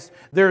Christ,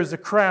 there is a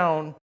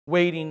crown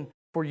waiting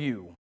for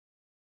you.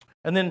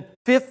 And then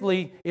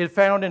fifthly, it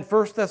found in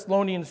 1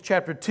 Thessalonians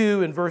chapter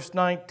 2 and verse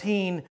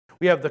 19,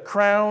 we have the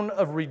crown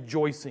of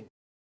rejoicing.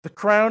 The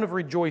crown of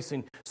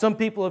rejoicing. Some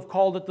people have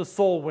called it the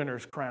soul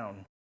winner's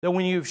crown. That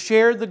when you've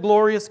shared the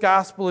glorious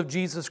gospel of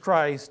Jesus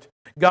Christ,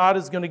 God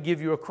is going to give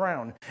you a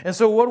crown. And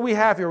so what do we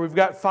have here? We've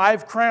got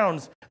 5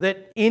 crowns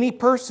that any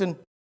person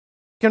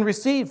can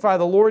receive by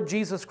the Lord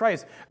Jesus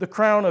Christ. The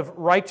crown of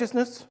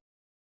righteousness,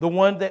 the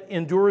one that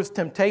endures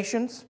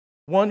temptations,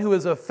 one who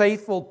is a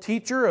faithful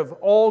teacher of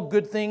all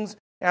good things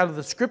out of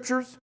the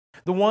Scriptures,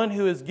 the one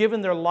who has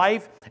given their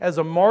life as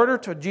a martyr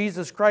to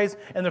Jesus Christ,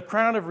 and the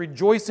crown of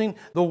rejoicing,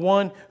 the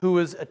one who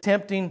is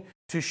attempting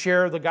to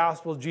share the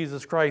gospel of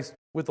Jesus Christ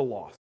with the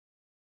lost.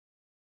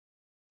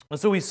 And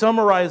so we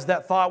summarize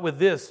that thought with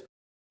this.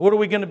 What are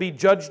we going to be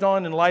judged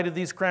on in light of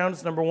these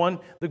crowns? Number one,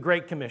 the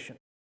Great Commission.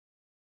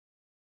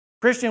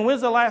 Christian, when's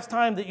the last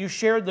time that you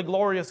shared the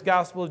glorious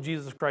gospel of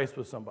Jesus Christ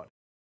with somebody?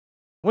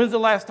 When's the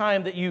last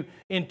time that you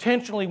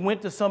intentionally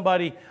went to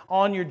somebody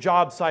on your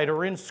job site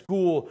or in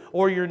school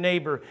or your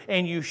neighbor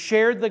and you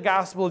shared the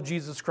gospel of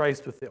Jesus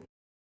Christ with them?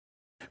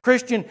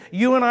 Christian,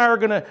 you and I are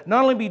going to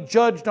not only be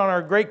judged on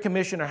our Great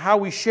Commission or how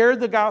we shared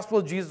the gospel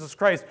of Jesus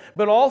Christ,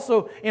 but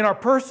also in our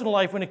personal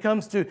life when it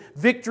comes to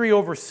victory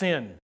over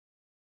sin.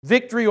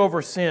 Victory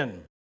over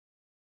sin.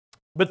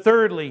 But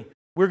thirdly,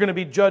 we're going to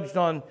be judged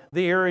on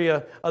the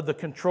area of the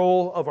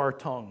control of our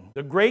tongue.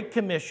 The Great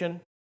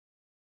Commission,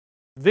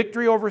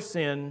 victory over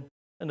sin,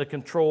 and the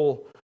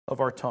control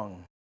of our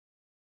tongue.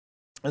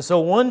 And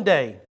so one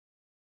day,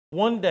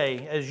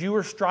 as you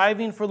are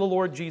striving for the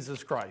Lord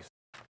Jesus Christ,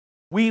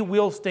 we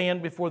will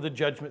stand before the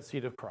judgment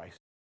seat of Christ.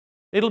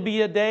 It'll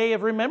be a day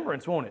of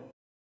remembrance, won't it?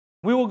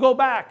 We will go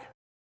back,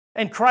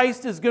 and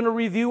Christ is going to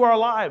review our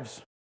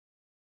lives.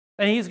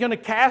 And He's going to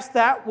cast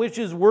that which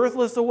is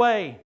worthless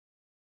away.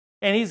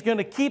 And He's going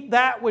to keep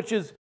that which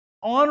is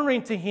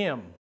honoring to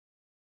Him.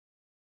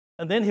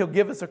 And then He'll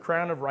give us a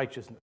crown of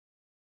righteousness.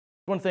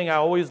 One thing I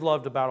always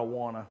loved about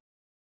Awana.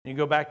 You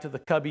go back to the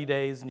Cubby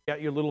days, and you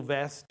got your little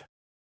vest.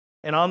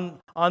 And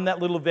on that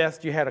little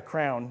vest, you had a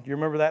crown. Do you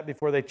remember that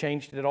before they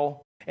changed it at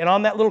all? And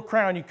on that little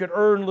crown, you could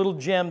earn little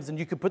gems, and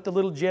you could put the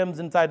little gems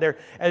inside there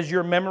as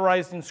you're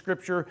memorizing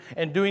Scripture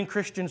and doing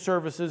Christian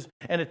services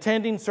and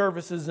attending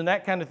services and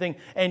that kind of thing.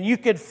 And you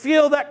could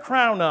fill that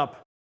crown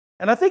up.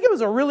 And I think it was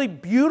a really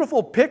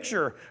beautiful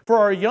picture for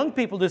our young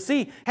people to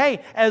see,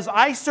 hey, as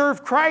I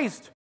serve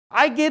Christ,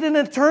 I get an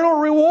eternal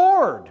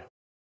reward.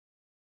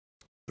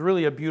 It's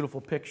really a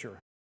beautiful picture.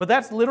 But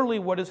that's literally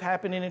what is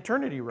happening in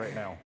eternity right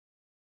now.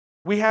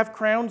 We have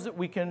crowns that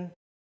we can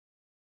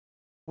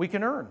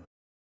earn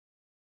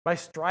by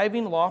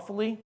striving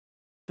lawfully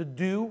to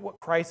do what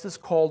Christ has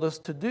called us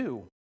to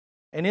do.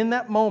 And in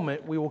that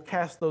moment, we will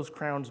cast those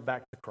crowns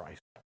back to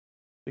Christ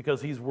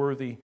because He's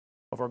worthy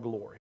of our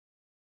glory.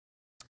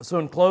 So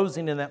in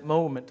closing, in that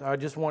moment, I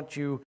just want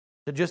you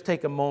to just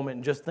take a moment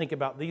and just think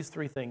about these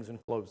 3 things in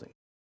closing.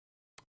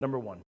 Number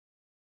 1,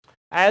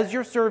 as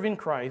you're serving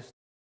Christ,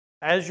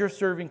 as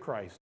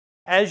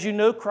you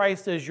know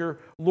Christ as your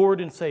Lord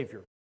and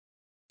Savior,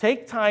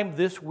 take time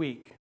this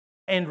week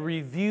and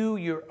review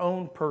your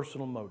own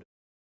personal motive.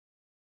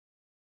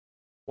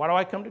 Why do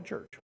I come to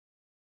church?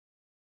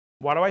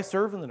 Why do I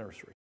serve in the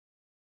nursery?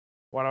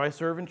 Why do I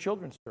serve in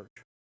children's church?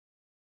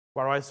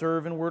 Why do I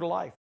serve in Word of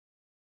Life?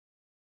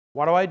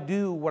 Why do I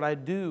do what I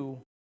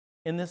do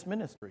in this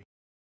ministry?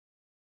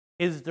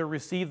 Is it to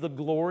receive the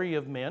glory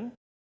of men?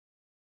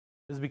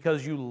 Is it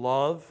because you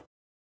love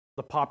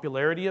the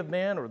popularity of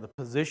men or the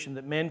position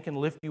that men can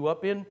lift you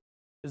up in?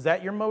 Is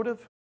that your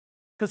motive?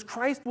 Because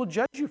Christ will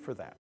judge you for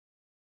that.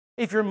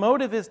 If your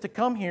motive is to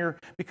come here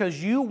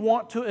because you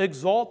want to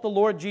exalt the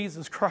Lord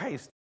Jesus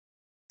Christ,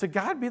 to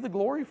God be the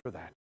glory for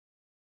that.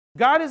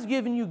 God has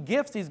given you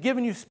gifts. He's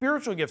given you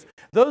spiritual gifts.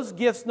 Those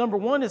gifts, number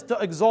one, is to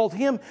exalt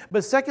Him.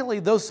 But secondly,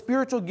 those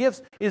spiritual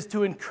gifts is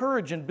to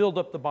encourage and build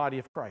up the body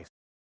of Christ.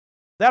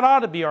 That ought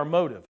to be our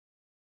motive.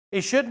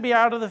 It shouldn't be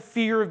out of the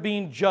fear of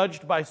being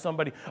judged by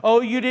somebody.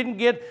 Oh, you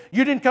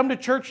didn't come to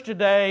church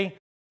today.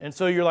 And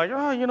so you're like,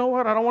 oh, you know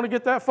what? I don't want to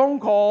get that phone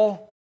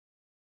call.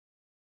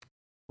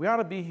 We ought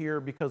to be here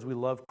because we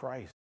love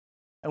Christ.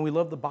 And we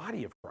love the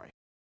body of Christ.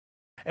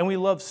 And we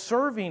love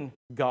serving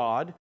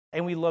God.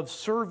 And we love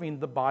serving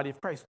the body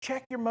of Christ.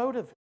 Check your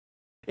motive.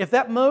 If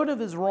that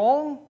motive is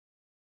wrong,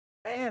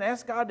 man,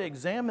 ask God to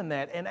examine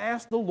that and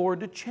ask the Lord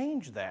to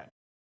change that.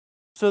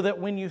 So that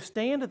when you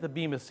stand at the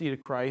bema seat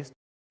of Christ,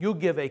 you'll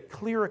give a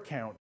clear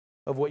account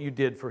of what you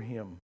did for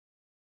Him.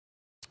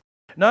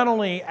 Not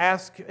only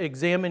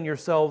examine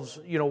yourselves,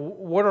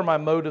 what are my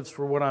motives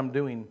for what I'm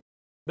doing,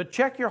 but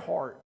check your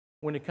heart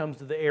when it comes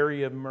to the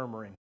area of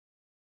murmuring.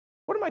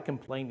 What am I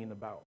complaining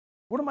about?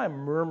 What am I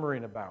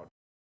murmuring about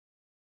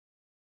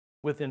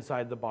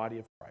inside the body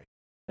of Christ?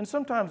 And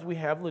sometimes we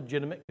have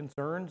legitimate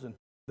concerns and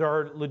there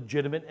are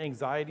legitimate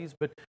anxieties,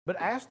 but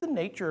ask the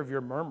nature of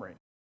your murmuring.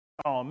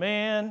 Oh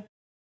man,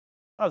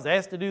 I was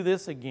asked to do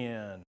this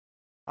again.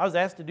 I was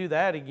asked to do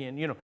that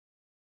again.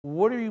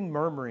 What are you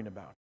murmuring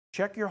about?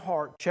 Check your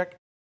heart, check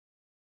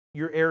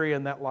your area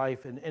in that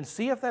life, and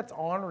see if that's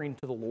honoring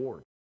to the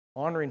Lord.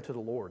 Honoring to the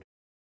Lord.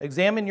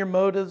 Examine your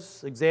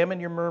motives, examine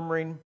your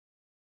murmuring,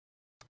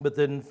 but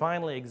then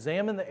finally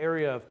examine the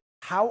area of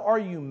how are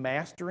you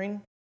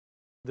mastering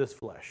this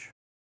flesh?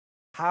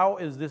 How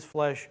is this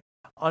flesh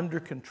under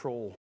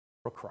control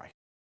for Christ?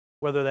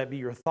 Whether that be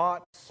your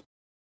thoughts,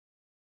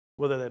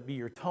 whether that be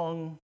your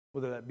tongue,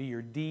 whether that be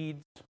your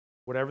deeds,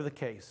 whatever the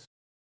case.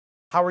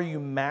 How are you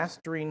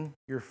mastering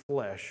your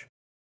flesh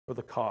for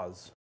the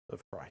cause of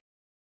Christ?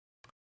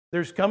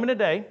 There's coming a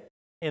day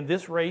in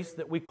this race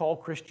that we call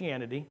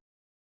Christianity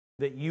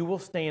that you will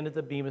stand at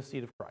the bema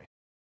seat of Christ.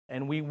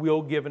 And we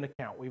will give an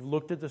account. We've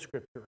looked at the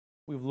Scripture.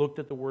 We've looked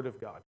at the Word of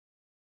God.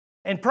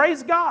 And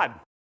praise God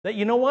that,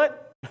 you know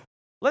what?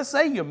 Let's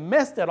say you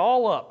messed it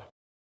all up.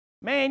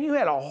 Man, you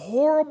had a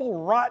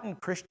horrible, rotten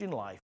Christian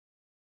life.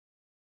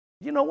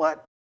 You know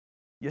what?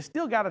 You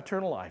still got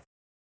eternal life.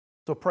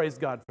 So praise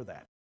God for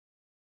that.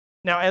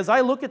 Now, as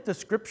I look at the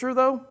Scripture,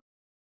 though,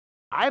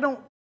 I don't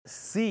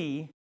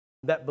see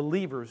that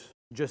believers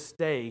just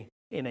stay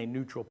in a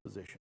neutral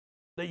position.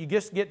 That you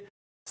just get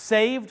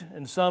saved,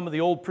 and some of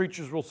the old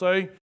preachers will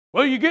say,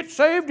 well, you get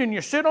saved and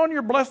you sit on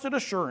your blessed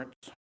assurance.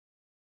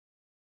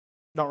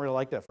 Don't really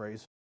like that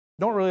phrase.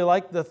 Don't really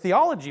like the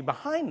theology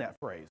behind that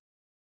phrase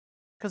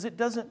because it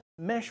doesn't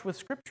mesh with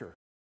Scripture.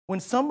 When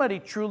somebody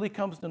truly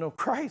comes to know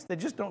Christ, they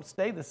just don't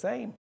stay the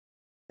same.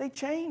 They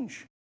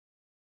change.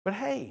 But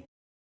hey,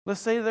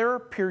 let's say there are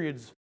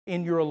periods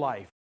in your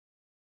life,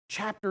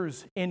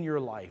 chapters in your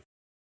life.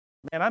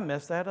 Man, I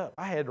messed that up.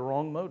 I had the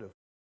wrong motive.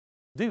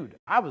 Dude,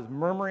 I was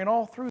murmuring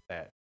all through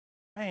that.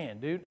 Man,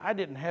 dude, I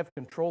didn't have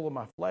control of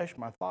my flesh,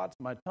 my thoughts,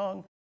 my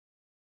tongue.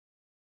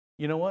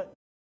 You know what?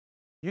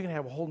 You can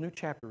have a whole new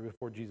chapter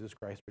before Jesus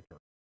Christ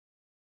returns.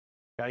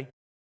 Okay?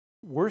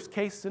 Worst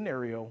case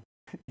scenario,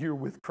 you're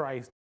with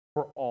Christ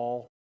for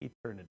all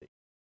eternity.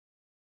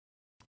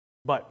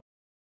 But,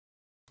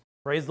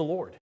 praise the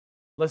Lord.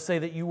 Let's say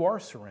that you are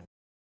surrendered.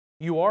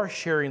 You are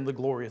sharing the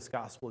glorious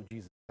gospel of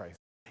Jesus Christ.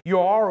 You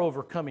are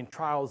overcoming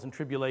trials and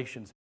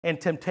tribulations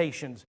and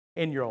temptations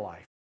in your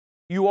life.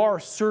 You are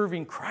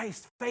serving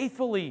Christ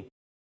faithfully.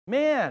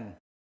 Man,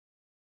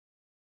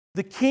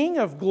 the King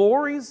of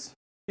glories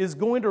is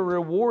going to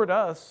reward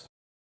us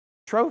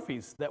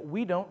trophies that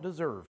we don't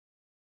deserve.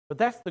 But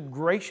that's the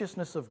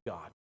graciousness of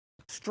God.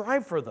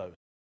 Strive for those.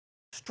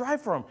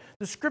 Strive for them.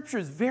 The Scripture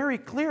is very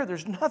clear.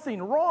 There's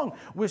nothing wrong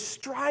with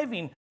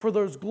striving for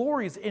those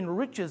glories and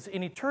riches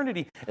in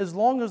eternity as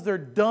long as they're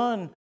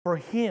done for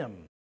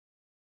Him.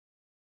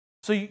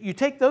 So you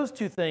take those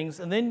two things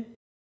and then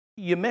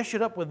you mesh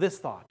it up with this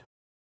thought.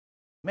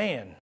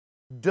 Man,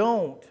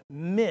 don't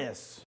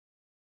miss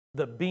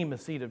the bema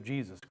seat of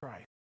Jesus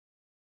Christ,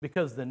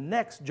 because the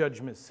next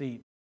judgment seat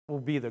will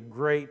be the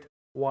great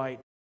white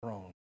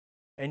throne.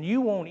 And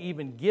you won't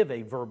even give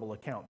a verbal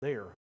account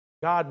there.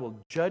 God will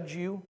judge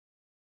you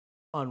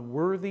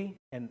unworthy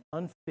and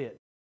unfit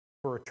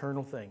for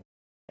eternal things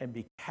and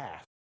be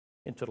cast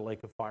into the lake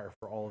of fire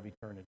for all of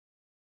eternity.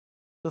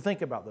 So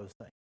think about those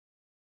things.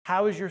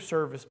 How is your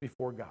service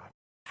before God?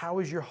 How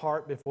is your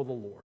heart before the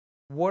Lord?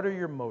 What are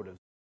your motives?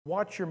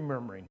 What's your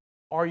murmuring?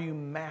 Are you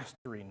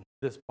mastering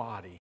this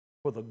body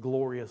for the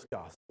glorious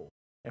gospel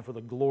and for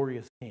the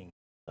glorious King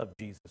of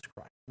Jesus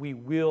Christ? We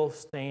will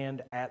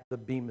stand at the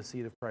bema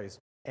seat of Christ,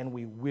 and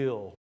we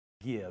will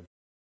give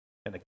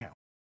an account.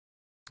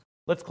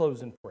 Let's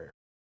close in prayer,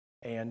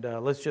 and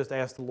let's just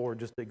ask the Lord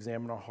just to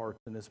examine our hearts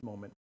in this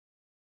moment.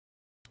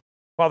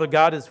 Father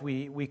God, as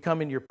we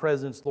come in your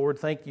presence, Lord,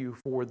 thank you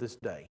for this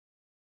day.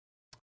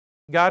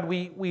 God,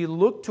 we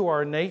look to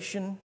our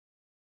nation,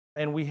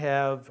 and we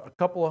have a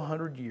couple of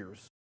 100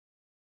 years.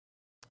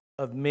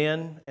 of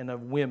men and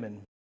of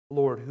women,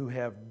 Lord, who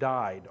have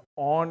died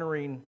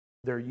honoring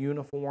their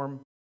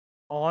uniform,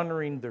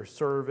 honoring their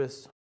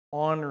service,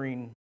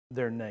 honoring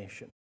their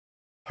nation.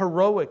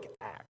 Heroic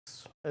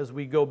acts as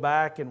we go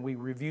back and we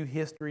review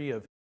history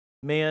of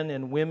men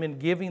and women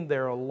giving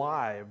their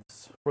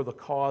lives for the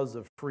cause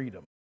of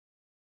freedom.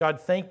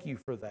 God, thank you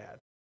for that.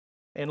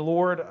 And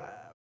Lord,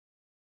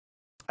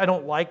 I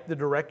don't like the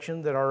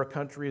direction that our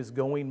country is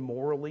going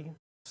morally,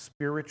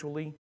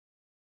 spiritually.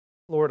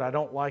 Lord, I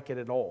don't like it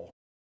at all.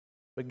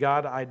 But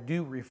God, I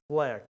do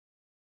reflect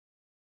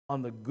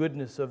on the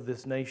goodness of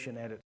this nation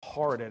at its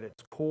heart, at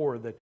its core,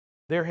 that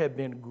there have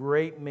been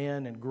great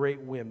men and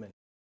great women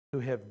who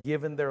have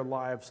given their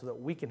lives so that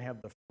we can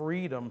have the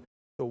freedom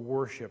to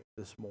worship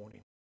this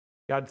morning.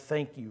 God,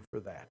 thank you for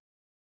that.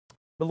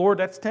 But Lord,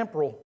 that's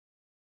temporal.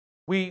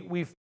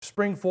 We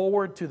spring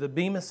forward to the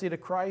Bema seat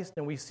of Christ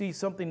and we see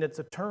something that's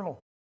eternal.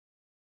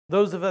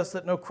 Those of us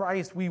that know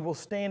Christ, we will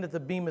stand at the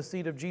Bema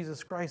seat of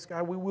Jesus Christ.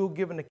 God, we will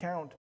give an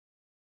account.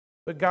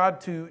 But God,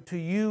 to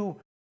you,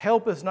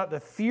 help us not to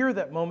fear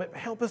that moment, but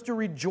help us to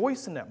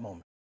rejoice in that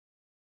moment.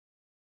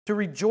 To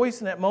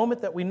rejoice in that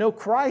moment that we know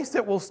Christ,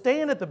 that will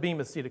stand at the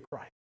Bema seat of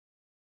Christ.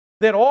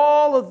 That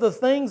all of the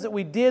things that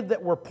we did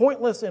that were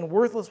pointless and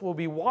worthless will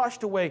be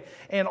washed away,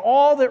 and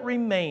all that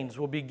remains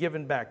will be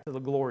given back to the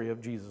glory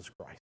of Jesus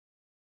Christ.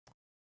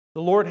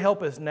 The Lord,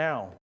 help us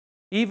now,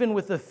 even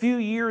with the few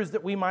years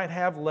that we might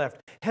have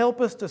left,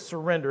 help us to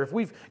surrender. If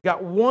we've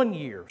got 1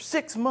 year,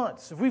 6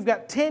 months, if we've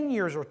got 10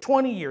 years or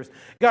 20 years,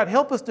 God,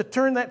 help us to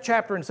turn that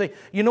chapter and say,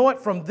 you know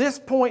what, from this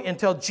point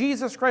until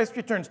Jesus Christ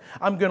returns,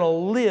 I'm going to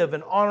live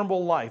an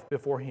honorable life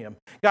before Him.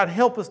 God,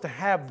 help us to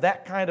have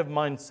that kind of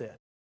mindset.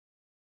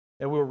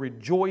 And we'll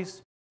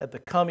rejoice at the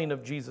coming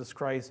of Jesus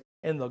Christ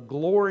and the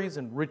glories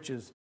and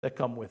riches that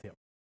come with Him.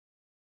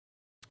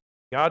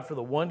 God, for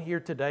the one here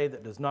today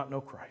that does not know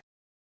Christ,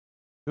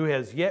 who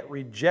has yet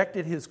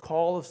rejected His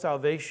call of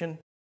salvation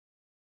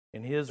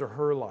in his or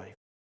her life,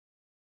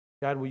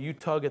 God, will you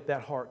tug at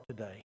that heart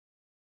today?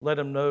 Let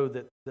them know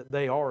that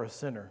they are a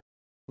sinner.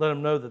 Let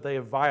them know that they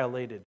have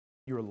violated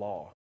your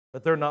law,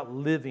 that they're not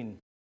living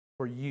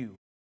for you.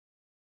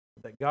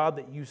 That God,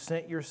 that you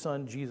sent your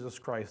Son, Jesus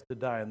Christ, to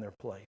die in their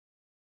place.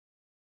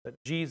 That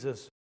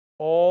Jesus,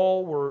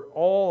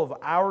 all of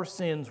our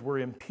sins were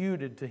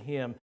imputed to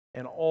Him,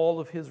 and all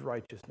of His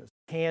righteousness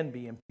can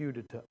be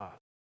imputed to us.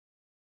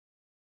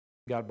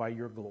 God, by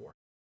your glory.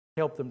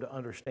 Help them to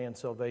understand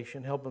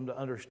salvation. Help them to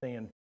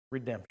understand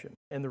redemption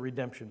and the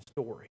redemption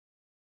story.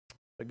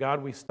 But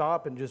God, we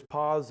stop and just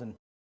pause, and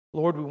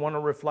Lord, we want to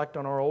reflect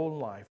on our own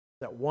life,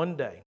 that one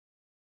day,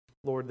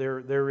 Lord,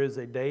 there is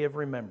a day of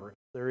remembrance.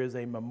 There is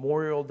a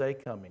memorial day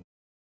coming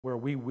where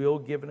we will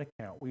give an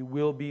account. We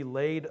will be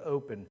laid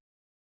open.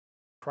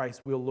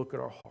 Christ will look at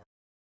our heart,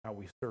 how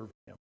we serve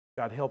Him.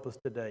 God, help us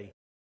today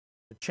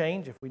to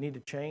change if we need to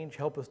change.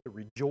 Help us to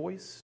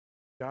rejoice,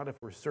 God, if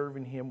we're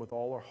serving Him with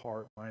all our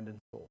heart, mind, and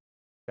soul.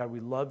 God,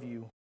 we love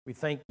you. We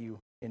thank you.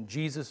 In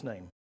Jesus'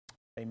 name,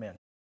 amen.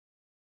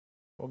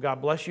 Well,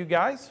 God bless you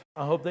guys.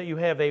 I hope that you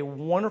have a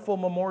wonderful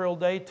Memorial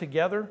Day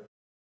together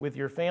with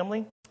your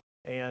family.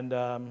 And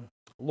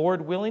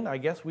Lord willing, I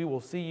guess we will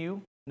see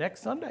you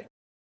next Sunday.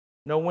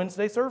 No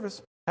Wednesday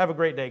service. Have a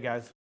great day,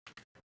 guys.